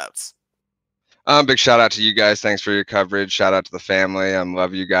some shout-outs. Big shout out to you guys. Thanks for your coverage. Shout out to the family.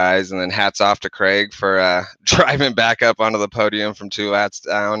 Love you guys. And then hats off to Craig for driving back up onto the podium from 2 laps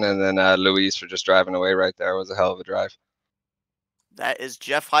down. And then Luis for just driving away right there. It was a hell of a drive. That is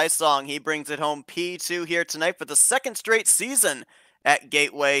Jeff Heisong. He brings it home P2 here tonight for the second straight season at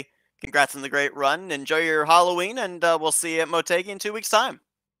Gateway. Congrats on the great run. Enjoy your Halloween, and we'll see you at Motegi in 2 weeks' time.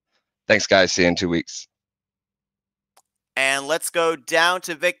 Thanks, guys. See you in 2 weeks. And let's go down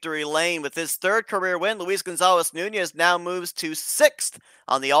to victory lane. With his third career win, Luis Gonzalez Nunez now moves to 6th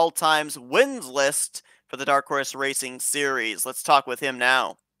on the all-times wins list for the Dark Horse Racing Series. Let's talk with him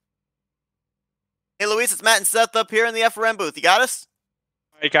now. Hey, Luis, it's Matt and Seth up here in the FRM booth. You got us?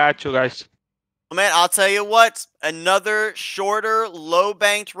 I got you guys. Well, man, I'll tell you what, another shorter,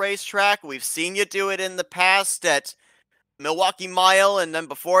 low-banked racetrack. We've seen you do it in the past at Milwaukee Mile, and then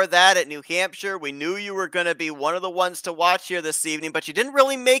before that at New Hampshire. We knew you were going to be one of the ones to watch here this evening, but you didn't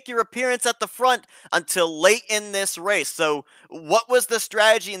really make your appearance at the front until late in this race. So what was the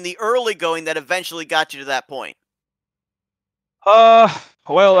strategy in the early going that eventually got you to that point? I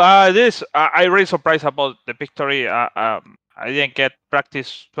really surprised about the victory. I didn't get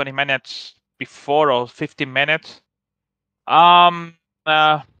practice 20 minutes before or 15 minutes. When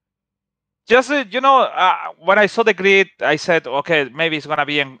I saw the grid, I said, okay, maybe it's gonna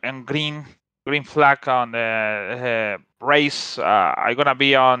be in green flag on the race. I'm gonna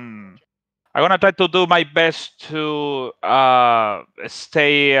try to do my best to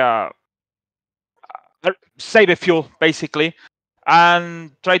save the fuel basically,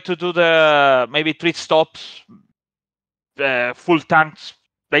 and try to do the maybe 3 stops, full tanks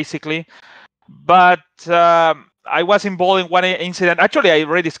basically. But I was involved in one incident. Actually, I'm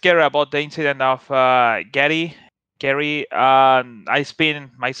really scared about the incident of Gary. I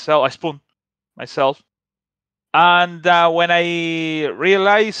spun myself. And when I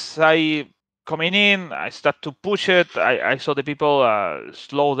realized coming in, I start to push it. I saw the people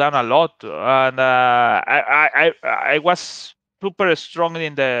slow down a lot, and I was super strong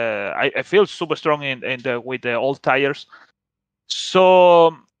I feel super strong with the old tires.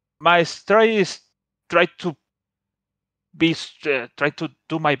 So my strategy is try to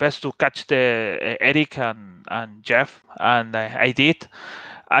do my best to catch the Eric and Jeff, and I did.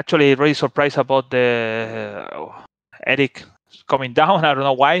 Actually, really surprised about the Eric coming down. I don't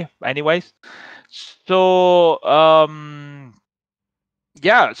know why. Anyways, so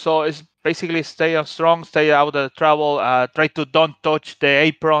so it's basically stay strong, stay out of the trouble. Try to don't touch the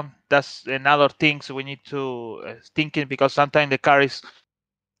apron. That's another thing we need to thinking, because sometimes the car is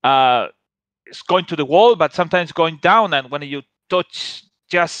it's going to the wall, but sometimes going down, and when you touch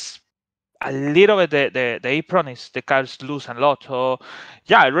just a little bit the apron is the cars lose a lot. So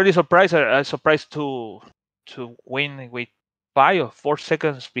yeah, really surprised. I surprised to win with 5 or 4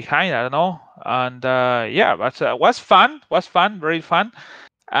 seconds behind. I don't know. And yeah, but was fun. Was fun. Very fun.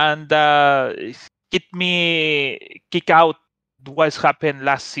 And it me kick out what's happened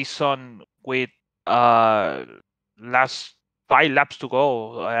last season with last 5 laps to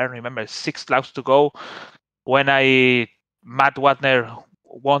go. I don't remember 6 laps to go when Matt Wagner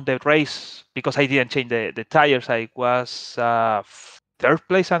won the race because I didn't change the tires. I was third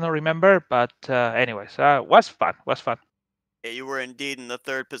place. I don't remember, but anyways, was fun. Was fun. Yeah, you were indeed in the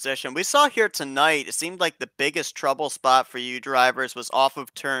third position. We saw here tonight, it seemed like the biggest trouble spot for you drivers was off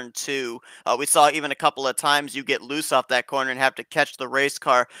of turn two. We saw even a couple of times you get loose off that corner and have to catch the race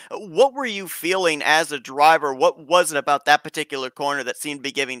car. What were you feeling as a driver? What was it about that particular corner that seemed to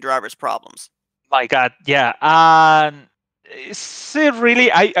be giving drivers problems? My God, yeah. It's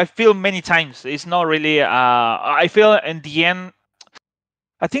really, I feel many times. It's not really, I feel in the end,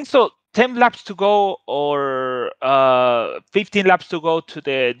 I think so. 10 laps to go or 15 laps to go to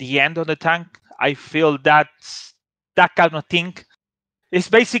the end of the tank. I feel that kind of thing. It's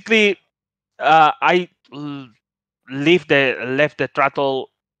basically I left the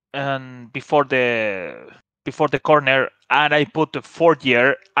throttle and before the corner, and I put the fourth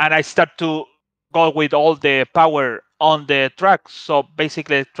gear, and I start to go with all the power on the track. So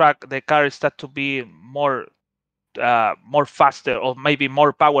basically, the car start to be more faster, or maybe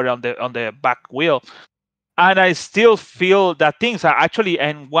more power on the back wheel. And I still feel that things are actually.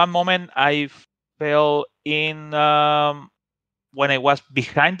 In one moment, I fell in when I was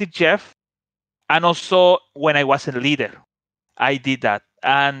behind the Jeff, and also when I was a leader. I did that,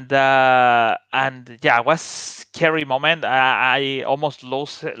 and yeah, it was scary moment. I almost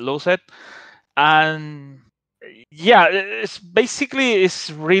lose it, and yeah, it's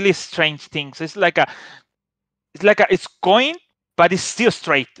really strange things. It's going, but it's still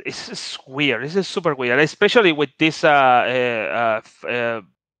straight. It's weird. This is super weird, especially with this with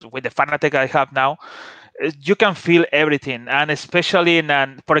the Fanatec I have now. You can feel everything, and especially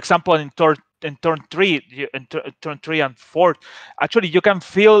for example, in turn three, turn three and four, actually you can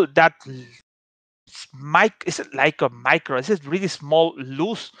feel that it's like a micro. It's a really small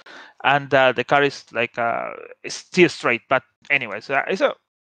loose, and the car is like it's still straight. But anyways, it's a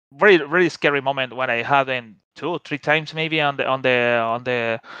very really scary moment when I had in 2 or 3 times maybe on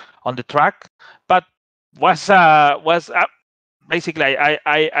the track, but was basically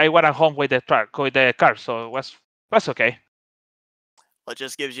I went at home with the car, so it was okay. Well, it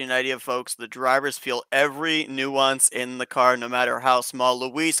just gives you an idea, folks. The drivers feel every nuance in the car, no matter how small.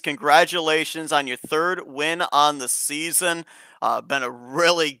 Luis, congratulations on your third win on the season. Been a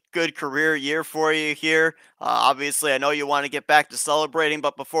really good career year for you here. Obviously, I know you want to get back to celebrating,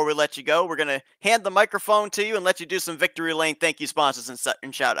 but before we let you go, we're going to hand the microphone to you and let you do some Victory Lane thank you sponsors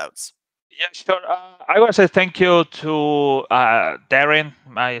and shout outs. Yeah, sure. I want to say thank you to Darren,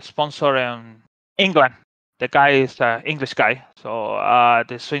 my sponsor in England. The guy is an English guy, so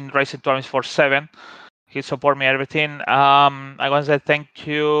the Swing Racing 24/7. He support me everything. I want to say thank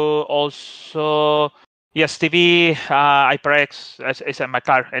you also. Yes, TV, HyperX is in my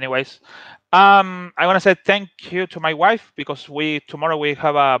car, anyways. I want to say thank you to my wife because tomorrow we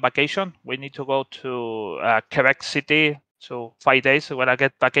have a vacation. We need to go to Quebec City. So 5 days when I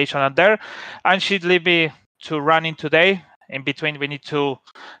get vacation on there, and she'd leave me to running today. In between, we need to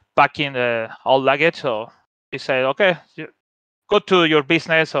pack in all luggage. So he said, "Okay, go to your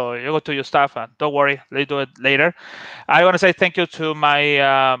business or you go to your stuff, and don't worry, let's do it later." I want to say thank you to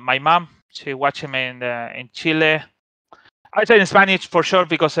my mom. She watching me in Chile. I say in Spanish for sure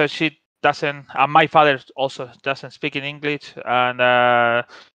because she doesn't. My father also doesn't speak in English, and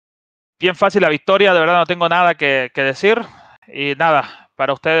bien fácil la victoria, de verdad no tengo nada que decir. Y nada,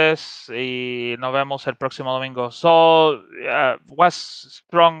 para ustedes y nos vemos el próximo domingo. So, was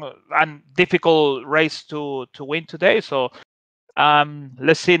strong and difficult race to win today. So,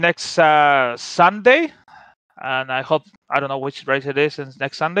 let's see next Sunday. And I hope, I don't know which race it is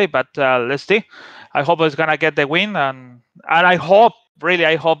next Sunday, but let's see. I hope it's going to get the win. And I hope, really,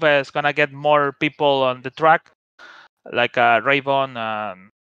 I hope it's going to get more people on the track, like Raybon,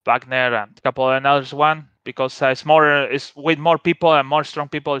 Wagner, and a couple of others one, because it's with more people and more strong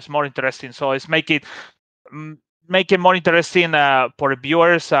people, it's more interesting. So it's make it more interesting for the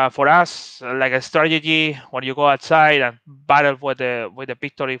viewers, for us, like a strategy when you go outside and battle with the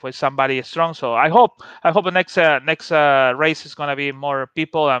victory with somebody strong. So I hope the next race is gonna be more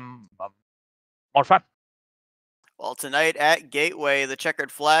people and more fun. Well, tonight at Gateway, the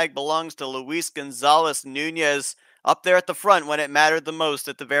checkered flag belongs to Luis Gonzalez Nunez. up there at the front when it mattered the most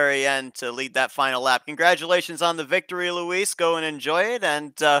at the very end to lead that final lap. Congratulations on the victory, Luis. Go and enjoy it,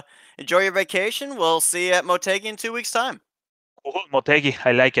 and enjoy your vacation. We'll see you at Motegi in 2 weeks' time. Cool, Motegi,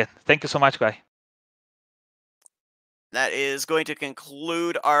 I like it. Thank you so much, guy. That is going to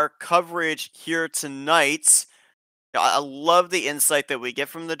conclude our coverage here tonight. I love the insight that we get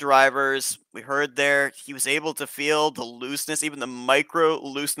from the drivers. We heard there he was able to feel the looseness, even the micro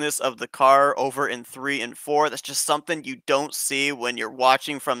looseness of the car over in 3 and 4. That's just something you don't see when you're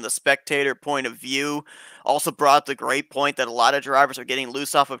watching from the spectator point of view. Also brought the great point that a lot of drivers are getting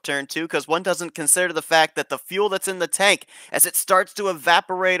loose off of turn 2 because one doesn't consider the fact that the fuel that's in the tank, as it starts to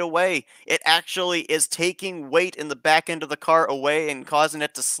evaporate away, it actually is taking weight in the back end of the car away and causing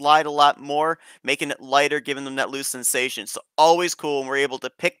it to slide a lot more, making it lighter, giving them that loose sensation. So always cool when we're able to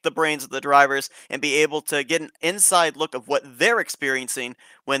pick the brains of the drivers and be able to get an inside look of what they're experiencing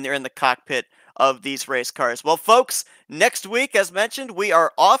when they're in the cockpit of these race cars. Well, folks, next week, as mentioned, we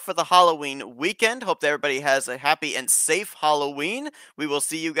are off for the Halloween weekend. Hope that everybody has a happy and safe Halloween. We will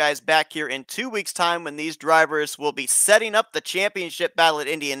see you guys back here in 2 weeks' time when these drivers will be setting up the championship battle at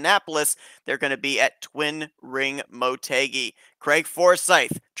Indianapolis. They're going to be at Twin Ring Motegi. Craig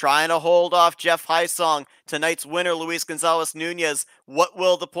Forsyth trying to hold off Jeff Hysong. Tonight's winner, Luis Gonzalez Nunez. What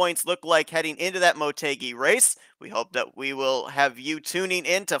will the points look like heading into that Motegi race? We hope that we will have you tuning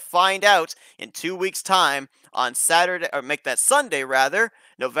in to find out in 2 weeks' time on Saturday, or make that Sunday rather,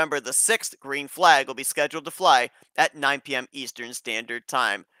 November the 6th. Green flag will be scheduled to fly at 9 p.m. Eastern Standard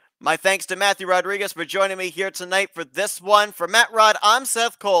Time. My thanks to Matthew Rodriguez for joining me here tonight for this one. For Matt Rod, I'm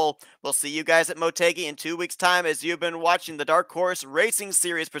Seth Cole. We'll see you guys at Motegi in 2 weeks' time as you've been watching the Dark Horse Racing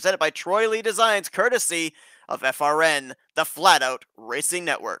Series presented by Troy Lee Designs, courtesy of FRN, the Flatout Racing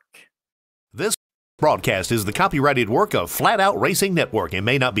Network. This broadcast is the copyrighted work of Flatout Racing Network and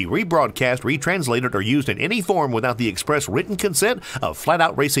may not be rebroadcast, retranslated, or used in any form without the express written consent of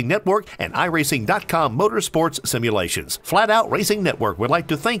Flatout Racing Network and iRacing.com Motorsports Simulations. Flatout Racing Network would like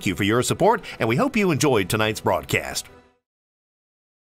to thank you for your support, and we hope you enjoyed tonight's broadcast.